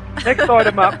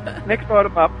item up. Next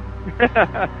item up.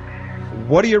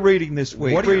 What are you reading this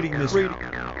week? What are you reading this week?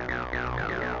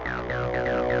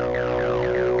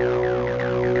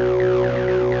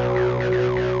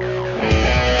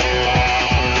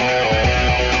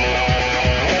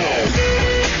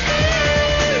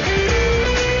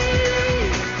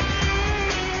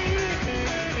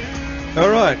 All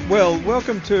right, well,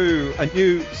 welcome to a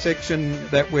new section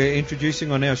that we're introducing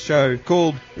on our show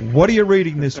called What Are You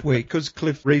Reading This Week? Because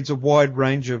Cliff reads a wide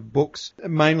range of books,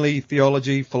 mainly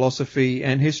theology, philosophy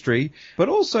and history, but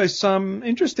also some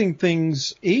interesting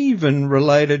things even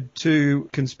related to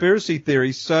conspiracy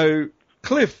theories. So,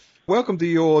 Cliff, welcome to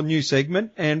your new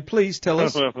segment, and please tell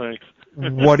us,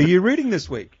 what are you reading this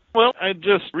week? Well, I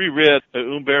just reread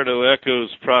Umberto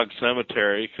Eco's Prague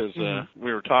Cemetery because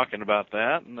we were talking about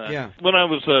that. And, when I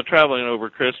was traveling over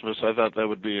Christmas, I thought that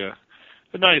would be a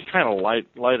nice kind of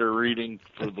lighter reading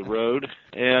for the road.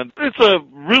 And it's a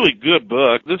really good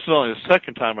book. This is only the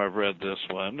second time I've read this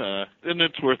one, and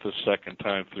it's worth a second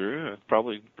time through. I'll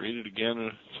probably read it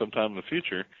again sometime in the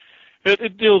future.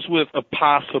 It deals with a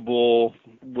possible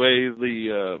way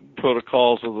the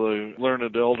Protocols of the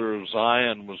Learned Elder of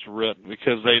Zion was written,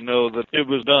 because they know that it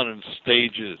was done in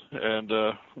stages, and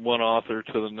one author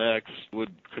to the next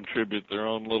would contribute their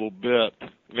own little bit.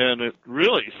 And it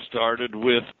really started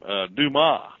with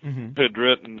Dumas, who had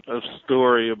written a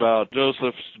story about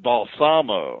Joseph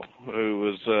Balsamo, who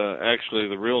was actually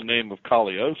the real name of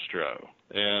Cagliostro.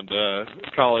 And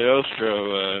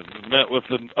Cagliostro met with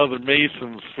the other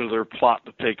Masons for their plot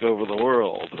to take over the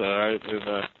world,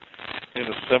 in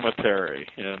a cemetery,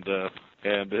 and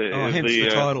hence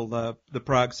the title, the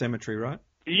Prague Cemetery, right?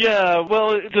 Yeah,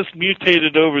 well, it just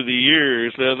mutated over the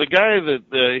years. The guy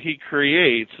that he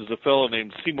creates is a fellow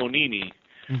named Simonini.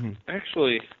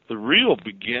 Actually, the real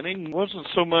beginning wasn't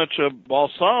so much a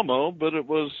Balsamo, but it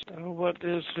was, what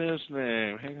is his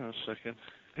name? Hang on a second.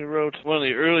 He wrote one of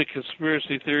the early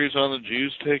conspiracy theories on the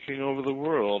Jews taking over the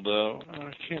world.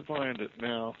 I can't find it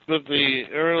now. But the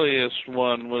earliest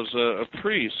one was a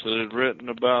priest that had written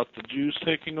about the Jews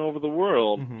taking over the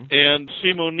world. And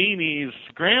Simonini's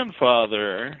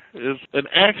grandfather is an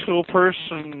actual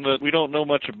person that we don't know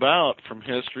much about from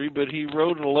history, but he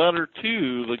wrote a letter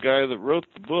to the guy that wrote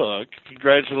the book,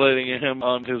 congratulating him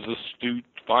on his astute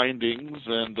findings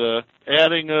and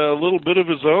adding a little bit of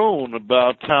his own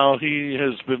about how he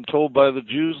has been told by the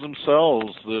Jews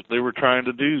themselves that they were trying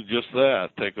to do just that,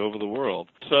 take over the world.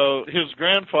 So his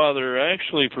grandfather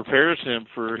actually prepares him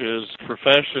for his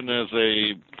profession as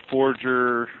a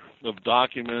forger of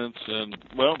documents and,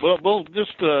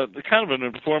 just kind of an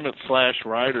informant /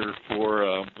 writer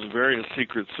for the various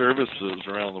secret services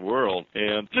around the world.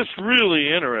 And just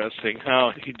really interesting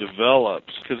how he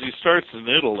develops, because he starts in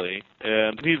Italy,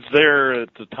 and he's there at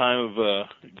the time of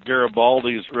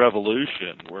Garibaldi's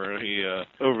revolution, where he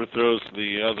overthrows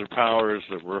the other powers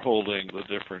that were holding the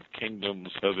different kingdoms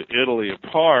of Italy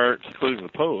apart, including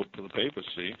the Pope, the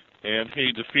papacy. And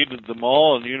he defeated them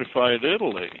all and unified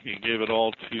Italy. He gave it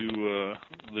all to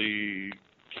the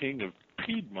King of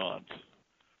Piedmont.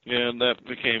 And that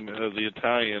became the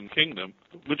Italian kingdom,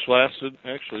 which lasted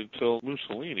actually until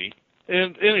Mussolini.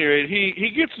 And at any rate,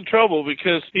 he gets in trouble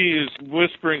because he is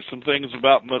whispering some things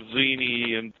about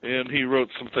Mazzini, and he wrote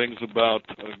some things about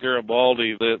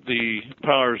Garibaldi that the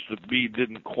powers that be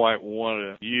didn't quite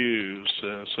want to use.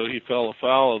 So he fell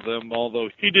afoul of them, although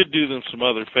he did do them some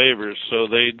other favors. So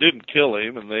they didn't kill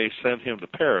him, and they sent him to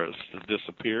Paris to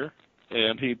disappear.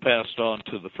 and he passed on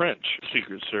to the French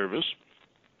Secret Service.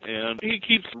 And he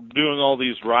keeps doing all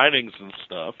these writings and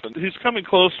stuff, and he's coming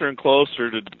closer and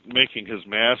closer to making his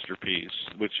masterpiece,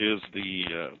 which is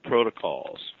the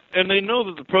protocols. And they know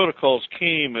that the protocols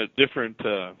came at different,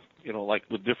 like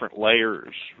with different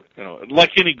layers,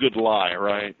 like any good lie,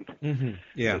 right? Mm-hmm.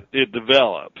 Yeah. It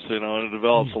develops, and it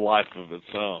develops a life of its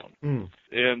own. Mm.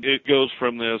 And it goes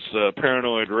from this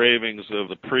paranoid ravings of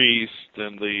the priest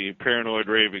and the paranoid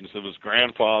ravings of his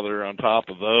grandfather on top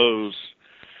of those.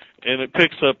 And it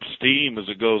picks up steam as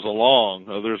it goes along.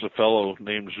 There's a fellow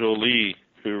named Joly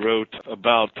who wrote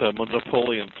about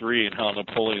Napoleon III and how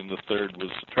Napoleon III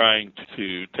was trying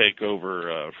to take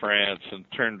over France and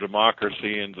turn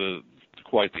democracy into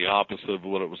quite the opposite of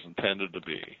what it was intended to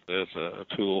be, as a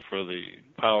tool for the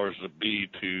powers that be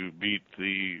to beat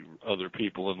the other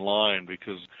people in line,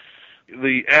 because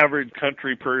the average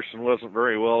country person wasn't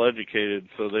very well educated,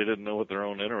 so they didn't know what their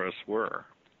own interests were.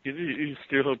 You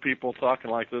still have people talking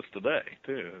like this today,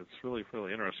 too. It's really,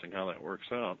 really interesting how that works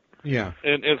out. Yeah.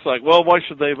 And it's like, well, why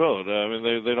should they vote? I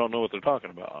mean, they don't know what they're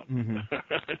talking about. Mm-hmm.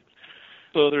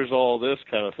 So there's all this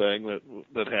kind of thing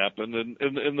that happened.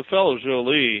 And the fellow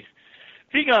Joly,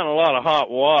 he got in a lot of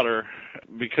hot water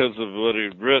because of what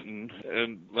he'd written,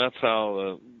 and that's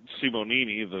how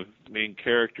Simonini, the main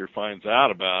character, finds out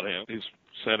about him. He's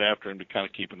sent after him to kind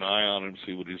of keep an eye on him,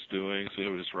 see what he's doing, see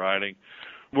what he's writing,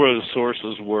 where the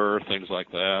sources were, things like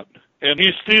that. And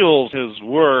he steals his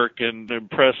work and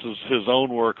impresses his own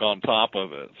work on top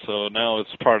of it. So now it's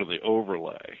part of the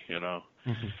overlay,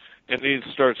 Mm-hmm. And he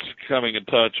starts coming in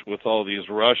touch with all these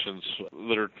Russians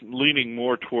that are leaning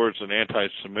more towards an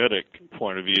anti-Semitic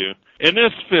point of view. And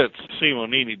this fits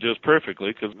Simonini just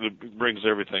perfectly because it brings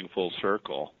everything full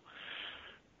circle.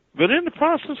 But in the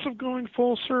process of going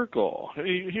full circle,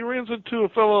 he runs into a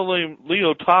fellow named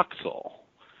Leo Taxil.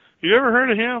 You ever heard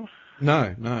of him?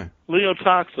 No. Leo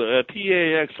Taxil,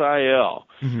 Taxil.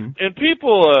 Mm-hmm. And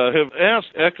people have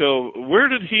asked Eco, where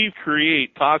did he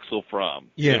create Taxil from?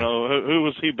 Yeah. Who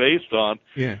was he based on?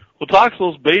 Yeah. Well,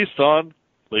 Taxil's based on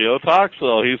Leo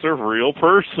Taxil. He's a real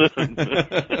person.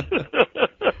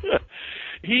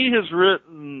 He has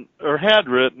written, or had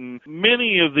written,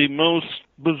 many of the most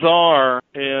bizarre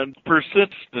and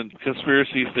persistent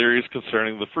conspiracy theories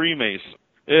concerning the Freemasons.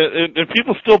 And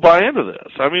people still buy into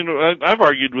this. I mean, I've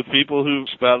argued with people who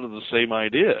spouted the same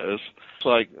ideas. It's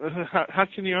like, how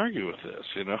can you argue with this,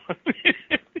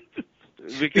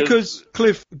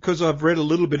 Because I've read a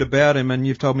little bit about him, and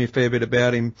you've told me a fair bit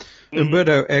about him. Mm-hmm.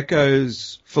 Umberto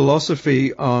Eco's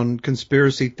philosophy on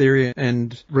conspiracy theory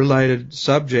and related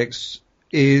subjects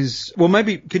is, well,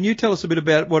 maybe, can you tell us a bit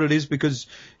about what it is? Because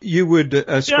you would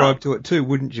ascribe to it too,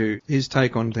 wouldn't you? His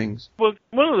take on things. Well,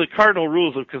 one of the cardinal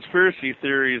rules of conspiracy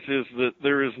theories is that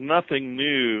there is nothing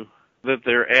new that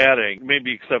they're adding,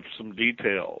 maybe except some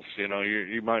details.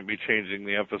 You might be changing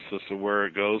the emphasis of where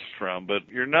it goes from, but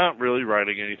you're not really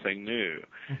writing anything new.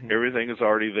 Mm-hmm. Everything is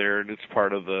already there, and it's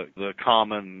part of the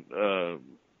common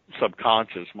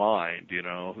subconscious mind,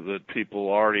 that people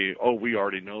we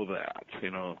already know that,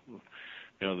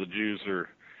 the Jews are,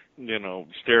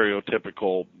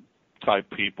 stereotypical type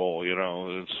people,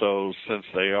 and so since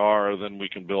they are, then we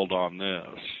can build on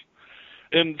this.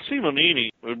 And Simonini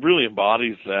really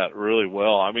embodies that really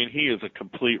well. I mean, he is a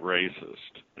complete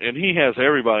racist, and he has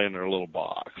everybody in their little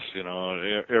box.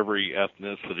 Every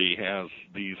ethnicity has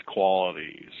these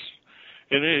qualities.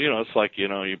 And, it's like,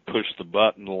 you push the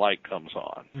button, the light comes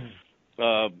on.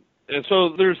 Mm. And so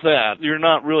there's that. You're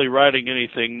not really writing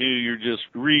anything new. You're just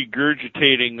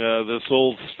regurgitating this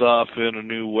old stuff in a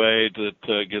new way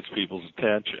that gets people's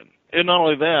attention. And not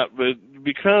only that, but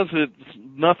because it's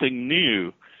nothing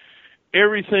new,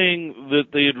 everything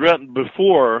that they had written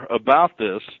before about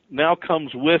this now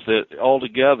comes with it all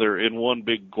together in one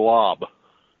big glob.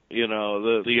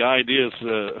 The ideas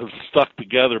have stuck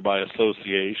together by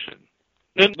association.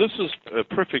 And this is a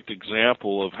perfect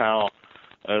example of how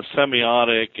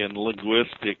semiotic and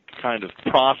linguistic kind of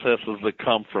processes that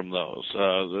come from those.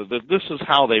 This is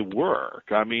how they work.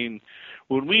 I mean,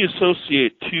 when we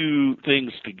associate two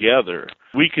things together,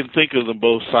 we can think of them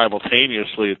both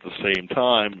simultaneously at the same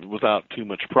time without too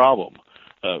much problem.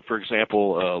 For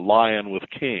example, lion with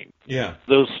king. Yeah.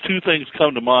 Those two things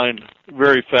come to mind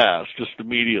very fast, just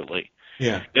immediately.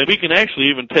 Yeah. And we can actually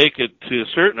even take it to a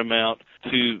certain amount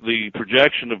to the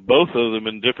projection of both of them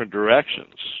in different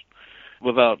directions,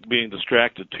 without being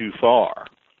distracted too far.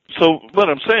 So what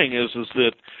I'm saying is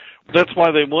that that's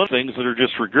why they want things that are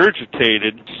just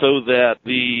regurgitated, so that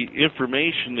the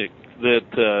information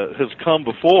that has come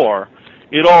before,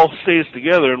 it all stays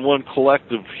together in one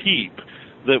collective heap,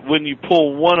 that when you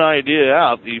pull one idea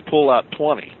out, you pull out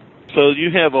 20. So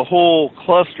you have a whole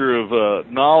cluster of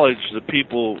knowledge that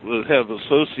people have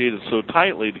associated so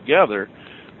tightly together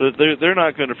that they're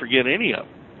not going to forget any of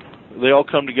it. They all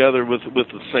come together with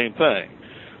the same thing.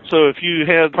 So if you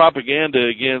had propaganda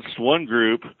against one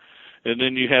group, and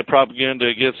then you had propaganda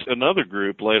against another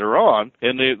group later on,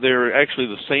 and they're actually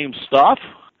the same stuff,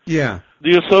 yeah,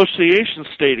 the associations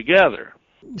stay together.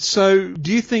 So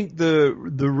do you think the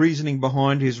reasoning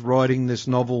behind his writing this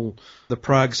novel, The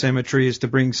Prague Cemetery, is to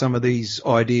bring some of these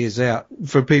ideas out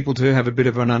for people to have a bit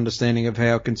of an understanding of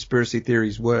how conspiracy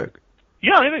theories work?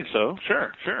 Yeah, I think so.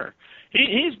 Sure.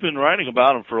 He's been writing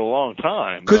about them for a long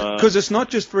time. Because it's not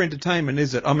just for entertainment,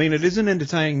 is it? I mean, it is an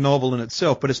entertaining novel in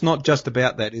itself, but it's not just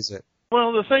about that, is it?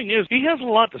 Well, the thing is, he has a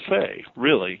lot to say,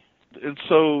 really. And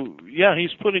so, yeah,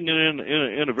 he's putting it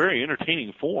in a very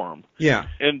entertaining form. Yeah.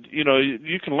 And,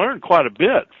 you can learn quite a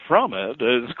bit from it.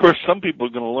 Of course, some people are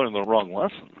going to learn the wrong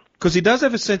lesson. Because he does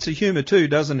have a sense of humor, too,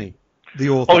 doesn't he? The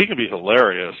author. Oh, he can be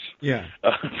hilarious. Yeah.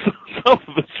 Some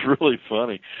of it's really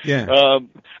funny. Yeah.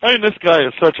 I mean, this guy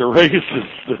is such a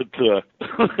racist that,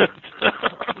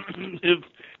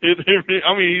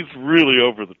 I mean, he's really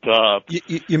over the top.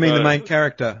 You mean the main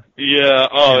character?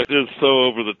 Yeah. It is so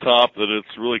over the top that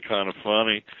it's really kind of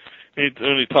funny.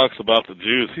 When he talks about the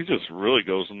Jews, he just really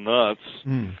goes nuts.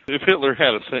 Mm. If Hitler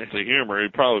had a sense of humor,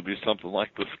 he'd probably be something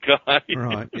like this guy.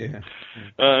 Right. Yeah.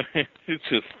 It's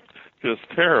just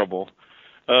terrible.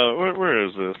 Where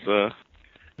is this?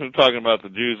 I'm talking about the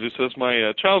Jews. He says,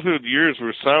 my childhood years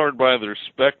were soured by their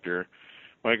specter.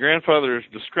 My grandfather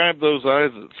described those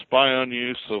eyes that spy on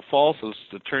you so false as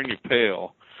to turn you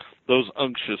pale, those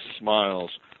unctuous smiles,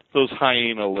 those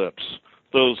hyena lips,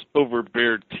 those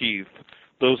overbared teeth,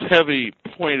 those heavy,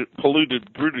 pointed,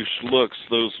 polluted, brutish looks,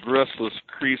 those restless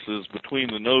creases between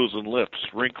the nose and lips,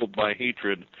 wrinkled by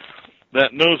hatred.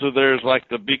 That nose of theirs like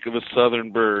the beak of a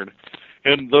southern bird.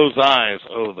 And those eyes,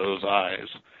 oh, those eyes,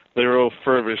 they roll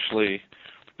fervishly.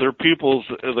 Their pupils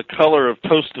the color of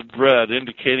toasted bread,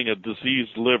 indicating a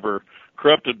diseased liver,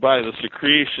 corrupted by the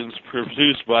secretions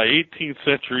produced by 18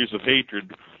 centuries of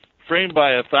hatred, framed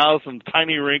by 1,000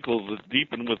 tiny wrinkles that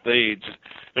deepen with age.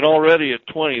 And already at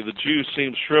 20, the Jew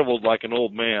seems shriveled like an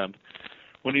old man.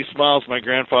 When he smiles, my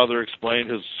grandfather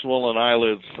explained, his swollen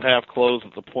eyelids half closed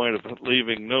at the point of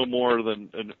leaving no more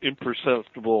than an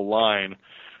imperceptible line,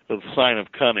 a sign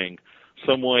of cunning,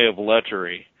 some way of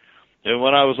lechery. And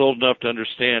when I was old enough to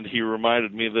understand, he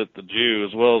reminded me that the Jew,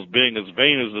 as well as being as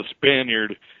vain as a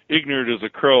Spaniard, ignorant as a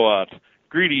Croat,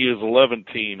 greedy as a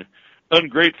Levantine,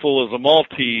 ungrateful as a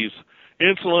Maltese,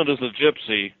 insolent as a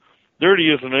Gypsy,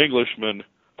 dirty as an Englishman,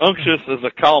 unctuous as a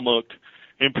Kalmuk,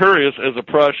 imperious as a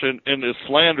Prussian, and as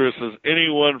slanderous as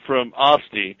anyone from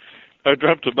Asti. I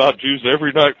dreamt about Jews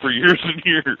every night for years and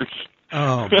years.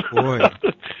 Oh boy!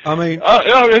 I mean,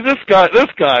 this guy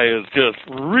is just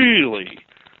really,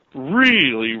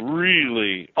 really,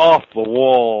 really off the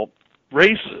wall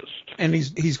racist. And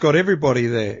he's got everybody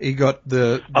there. He got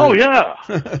the Oh yeah,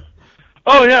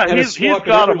 oh yeah. He's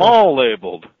got them all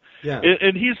labeled. Yeah.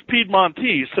 And he's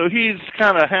Piedmontese, so he's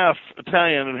kind of half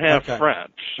Italian and half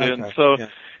French, and so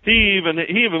he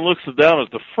even looks down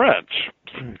at the French,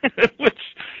 which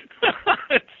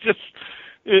it's just.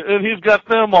 And he's got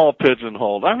them all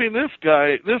pigeonholed. I mean, this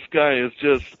guy is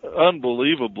just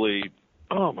unbelievably,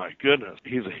 oh my goodness,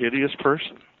 he's a hideous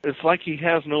person. It's like he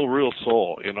has no real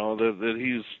soul, that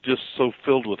he's just so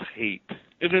filled with hate.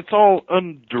 And it's all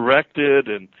undirected,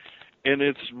 and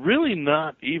it's really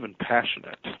not even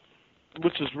passionate,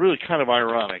 which is really kind of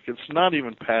ironic. It's not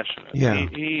even passionate. Yeah.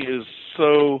 He is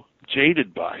so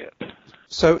jaded by it.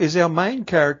 So is our main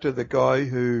character the guy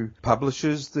who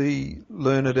publishes the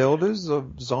Learned Elders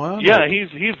of Zion? Yeah,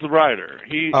 he's the writer.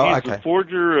 He's the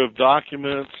forger of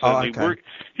documents. And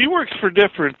he works for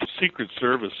different secret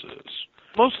services,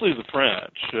 mostly the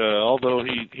French, although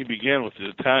he began with the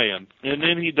Italian. And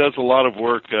then he does a lot of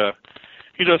work.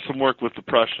 He does some work with the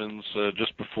Prussians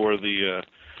just before the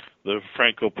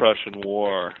Franco-Prussian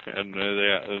War, and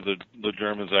the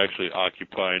Germans actually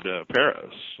occupied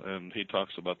Paris, and he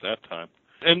talks about that time.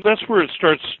 And that's where it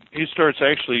starts. He starts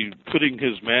actually putting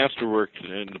his masterwork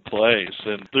into place.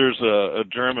 And there's a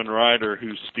German writer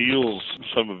who steals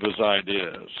some of his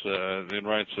ideas and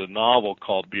writes a novel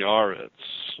called Biarritz.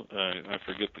 I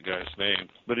forget the guy's name,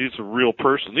 but he's a real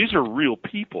person. These are real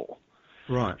people.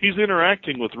 Right. He's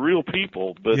interacting with real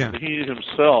people, but he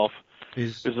himself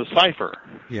is a cipher.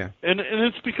 Yeah. And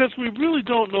it's because we really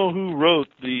don't know who wrote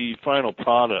the final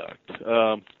product.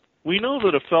 We know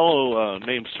that a fellow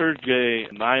named Sergei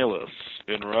Nihilus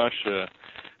in Russia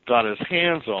got his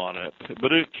hands on it,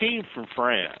 but it came from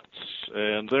France,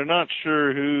 and they're not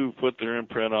sure who put their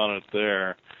imprint on it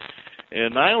there.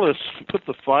 And Nihilus put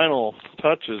the final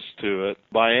touches to it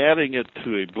by adding it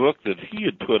to a book that he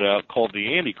had put out called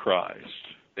The Antichrist.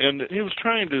 And he was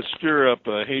trying to stir up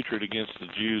hatred against the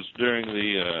Jews during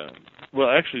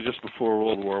actually just before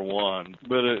World War I,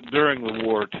 but during the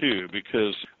war too,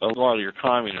 because a lot of your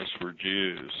communists were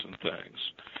Jews and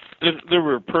things. There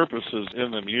were purposes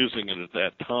in them using it at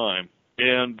that time.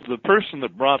 And the person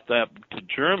that brought that to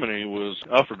Germany was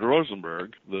Alfred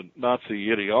Rosenberg, the Nazi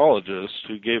ideologist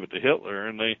who gave it to Hitler,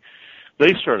 and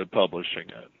they started publishing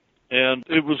it. And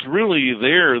it was really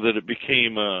there that it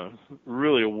became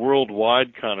really a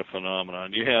worldwide kind of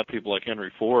phenomenon. You had people like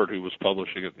Henry Ford who was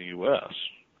publishing it in the U.S.,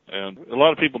 and a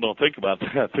lot of people don't think about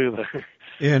that, do they?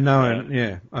 Yeah, no,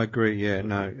 I agree. Yeah,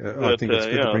 no, I think it's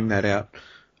good to bring that out.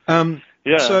 But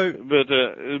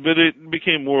it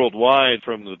became worldwide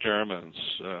from the Germans.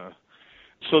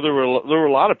 So there were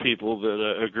a lot of people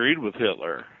that agreed with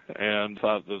Hitler and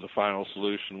thought that the final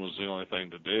solution was the only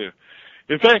thing to do.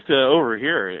 In fact, over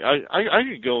here, I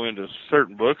could go into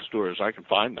certain bookstores. I can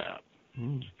find that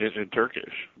in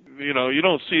Turkish. You know, you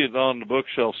don't see it on the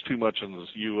bookshelves too much in the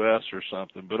U.S. or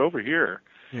something, but over here,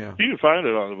 you can find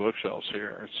it on the bookshelves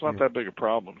here. It's not that big a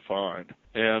problem to find.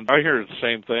 And I hear the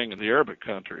same thing in the Arabic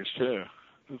countries, too.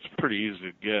 It's pretty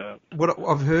easy to get. What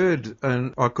I've heard,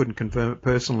 and I couldn't confirm it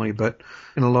personally, but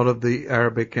in a lot of the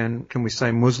Arabic and, can we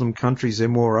say, Muslim countries, they're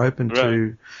more open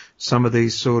to some of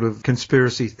these sort of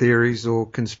conspiracy theories or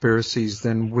conspiracies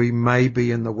than we may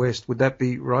be in the West. Would that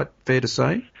be right? Fair to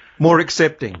say? More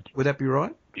accepting. Would that be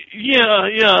right? Yeah.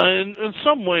 In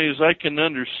some ways, I can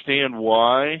understand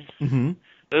why. Mm-hmm.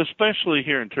 Especially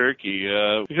here in Turkey,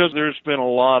 because there's been a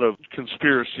lot of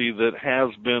conspiracy that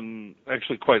has been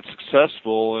actually quite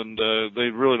successful, and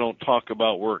they really don't talk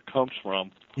about where it comes from.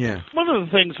 Yeah. One of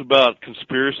the things about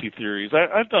conspiracy theories,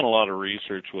 I've done a lot of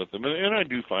research with them, and I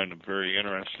do find them very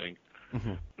interesting.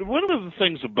 Mm-hmm. One of the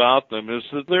things about them is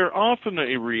that they're often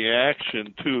a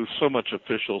reaction to so much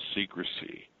official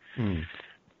secrecy. Mm.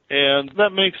 And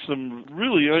that makes them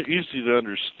really easy to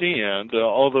understand,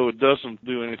 although it doesn't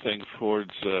do anything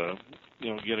towards,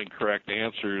 getting correct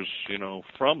answers,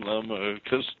 from them.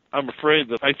 Because I'm afraid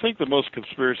that I think that most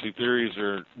conspiracy theories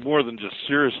are more than just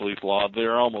seriously flawed;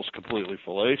 they're almost completely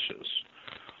fallacious.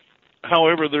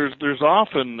 However, there's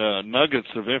often nuggets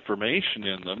of information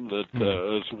in them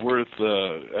that is worth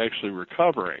actually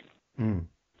recovering. Mm.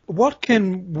 What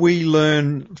can we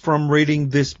learn from reading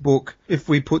this book if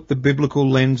we put the biblical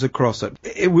lens across it?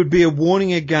 It would be a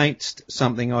warning against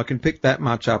something. I can pick that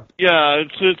much up. Yeah,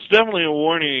 it's definitely a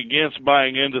warning against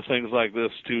buying into things like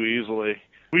this too easily.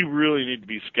 We really need to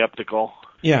be skeptical.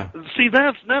 Yeah. See,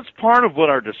 that's part of what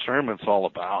our discernment's all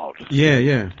about.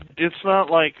 Yeah. It's not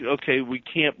like, okay, we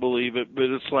can't believe it, but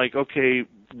it's like, okay,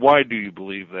 why do you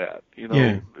believe that?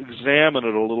 Examine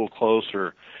it a little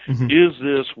closer. Mm-hmm. Is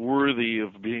this worthy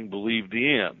of being believed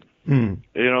in? Mm.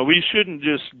 We shouldn't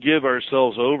just give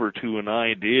ourselves over to an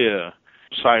idea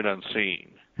sight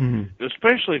unseen,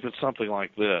 especially if it's something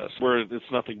like this, where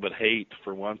it's nothing but hate,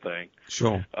 for one thing.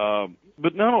 Sure.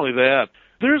 But not only that,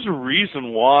 there's a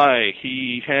reason why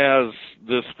he has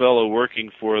this fellow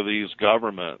working for these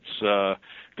governments.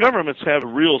 Governments have a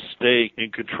real stake in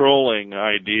controlling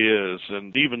ideas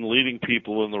and even leading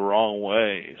people in the wrong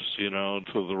ways,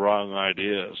 to the wrong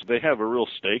ideas. They have a real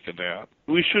stake in that.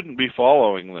 We shouldn't be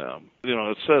following them.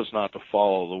 It says not to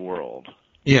follow the world.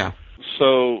 Yeah.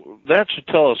 So that should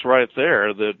tell us right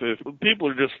there that if people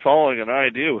are just following an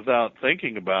idea without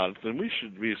thinking about it, then we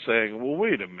should be saying, well,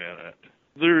 wait a minute.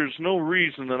 There's no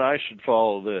reason that I should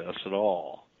follow this at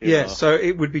all. Yeah, so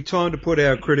it would be time to put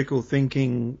our critical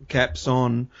thinking caps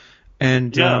on.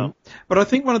 And but I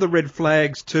think one of the red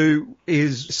flags, too,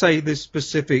 is, say, this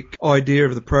specific idea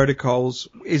of the protocols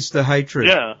is the hatred.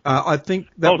 Yeah. I think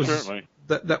that certainly.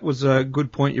 That was a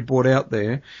good point you brought out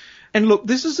there. And look,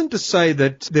 this isn't to say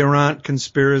that there aren't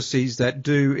conspiracies that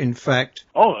do, in fact,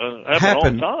 happen all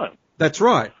the time. That's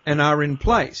right, and are in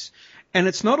place. And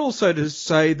it's not also to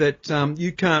say that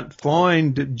you can't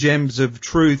find gems of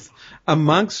truth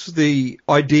amongst the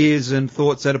ideas and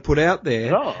thoughts that are put out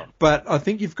there. No. But I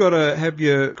think you've got to have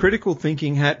your critical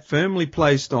thinking hat firmly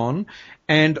placed on.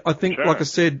 And I think, like I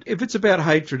said, if it's about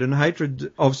hatred and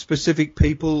hatred of specific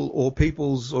people or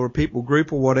peoples or a people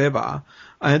group or whatever,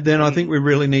 then I think we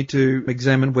really need to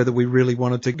examine whether we really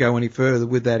wanted to go any further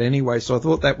with that anyway. So I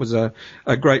thought that was a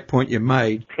great point you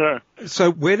made. Sure.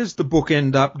 So where does the book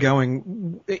end up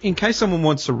going? In case someone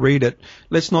wants to read it,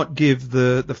 let's not give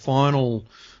the final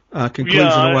conclusion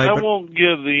away. I won't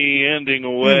give the ending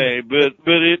away, but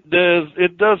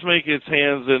it does make its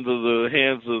hands into the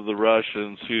hands of the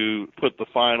Russians who put the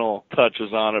final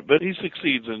touches on it. But he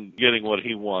succeeds in getting what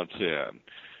he wants in.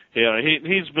 You know,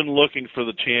 he's been looking for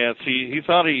the chance. He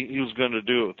thought he was going to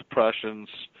do it with the Prussians,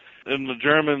 and the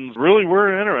Germans really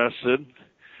were interested.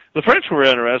 The French were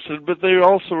interested, but they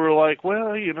also were like,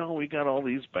 well, you know, we got all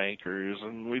these bankers,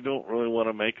 and we don't really want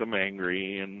to make them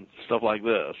angry and stuff like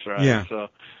this, right? Yeah.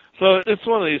 So it's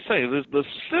one of these things. The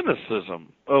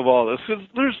cynicism of all this, because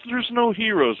there's no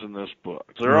heroes in this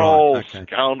book. They're all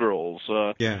scoundrels.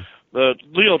 Yeah.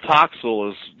 Leo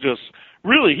Toxel is just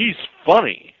really, he's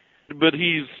funny, but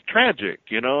he's tragic.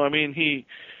 You know, I mean, he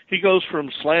goes from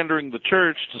slandering the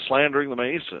church to slandering the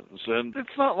Masons, and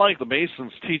it's not like the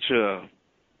Masons teach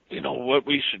what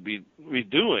we should be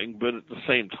doing, but at the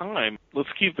same time,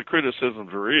 let's keep the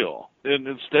criticisms real. And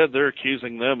instead, they're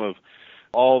accusing them of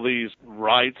all these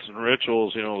rites and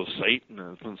rituals, the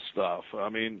Satanists and stuff. I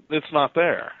mean, it's not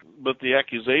there, but the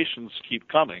accusations keep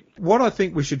coming. What I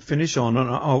think we should finish on, and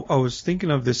I was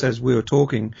thinking of this as we were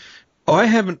talking, I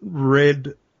haven't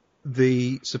read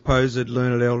the supposed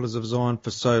Learned Elders of Zion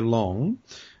for so long,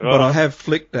 but I have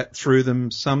flicked through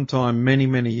them sometime many,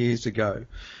 many years ago.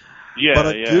 Yeah, but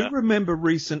I do remember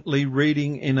recently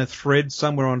reading in a thread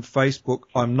somewhere on Facebook,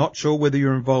 I'm not sure whether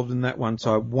you're involved in that one,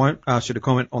 so I won't ask you to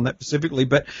comment on that specifically,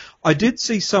 but I did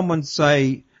see someone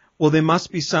say, well, there must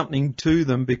be something to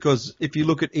them, because if you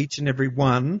look at each and every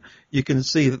one, you can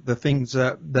see that the things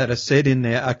that are said in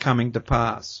there are coming to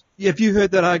pass. Have you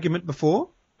heard that argument before?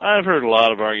 I've heard a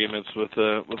lot of arguments with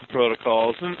the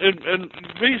protocols, and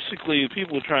basically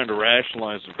people are trying to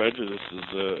rationalize the prejudice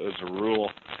as a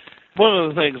rule. One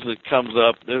of the things that comes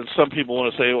up, some people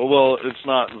want to say, well, it's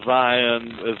not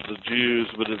Zion as the Jews,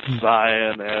 but it's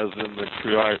Zion as in the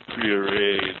Priore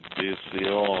de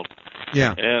Sion.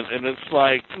 Yeah. And it's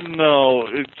like, no,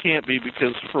 it can't be,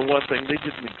 because for one thing, they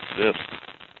didn't exist.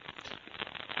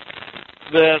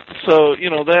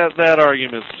 That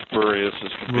argument's spurious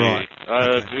as can be. Right.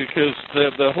 Because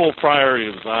the whole Priory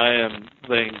of Zion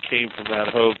thing came from that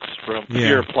hoax from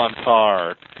Pierre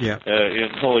Plantard in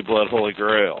Holy Blood, Holy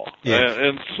Grail. Yes.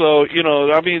 And so,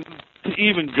 I mean, to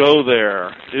even go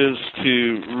there is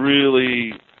to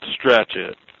really stretch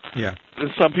it. Yeah.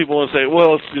 And some people will say,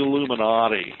 well, it's the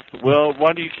Illuminati. Well,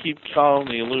 why do you keep calling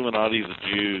the Illuminati the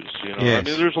Jews? Yes. I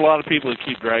mean, there's a lot of people that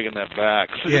keep dragging that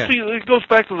back. So Yeah. see, it goes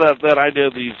back to that idea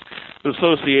of these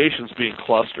associations being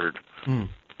clustered. And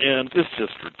it's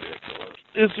just ridiculous.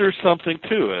 Is there something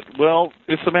to it? Well,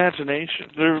 it's imagination.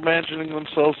 They're imagining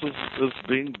themselves as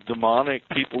being demonic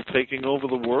people taking over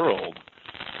the world.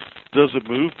 Does it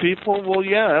move people? Well,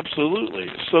 yeah, absolutely.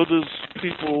 So does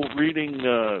people reading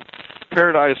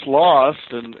Paradise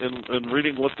Lost and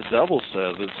reading what the devil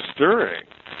says. It's stirring.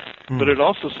 But it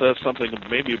also says something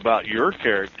maybe about your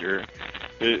character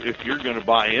if you're going to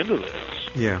buy into this.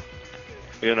 Yeah.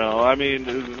 I mean,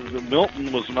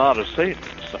 Milton was not a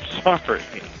Satanist. I'm sorry.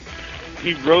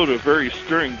 He wrote a very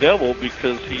stirring devil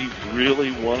because he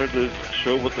really wanted to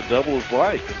show what the devil is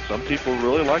like. And some people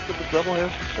really like what the devil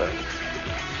has to say.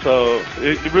 So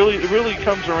it really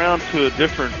comes around to a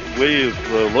different way of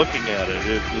looking at it.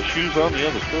 The shoe's on the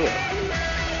other foot.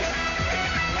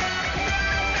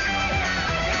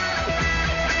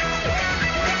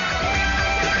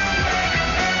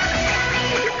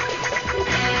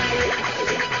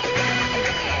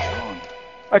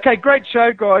 Okay, great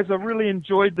show, guys. I really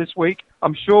enjoyed this week.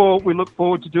 I'm sure we look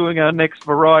forward to doing our next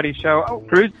variety show. Oh,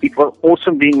 Cruz. It was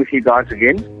awesome being with you guys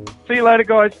again. See you later,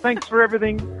 guys. Thanks for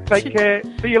everything. Take care.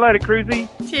 See you later, Cruzy.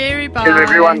 Cheery, bye. Cheers,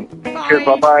 everyone. Bye. Cheers,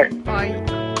 bye-bye. Bye.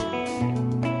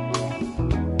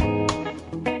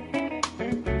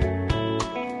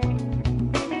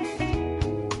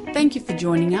 Thank you for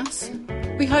joining us.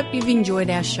 We hope you've enjoyed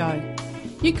our show.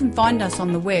 You can find us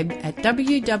on the web at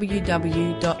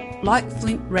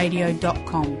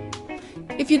www.LikeFlintRadio.com.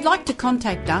 If you'd like to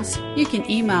contact us, you can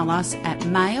email us at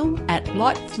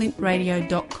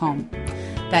mail@LikeFlintRadio.com.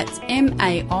 That's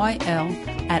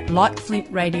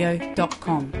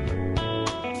mail@LikeFlintRadio.com.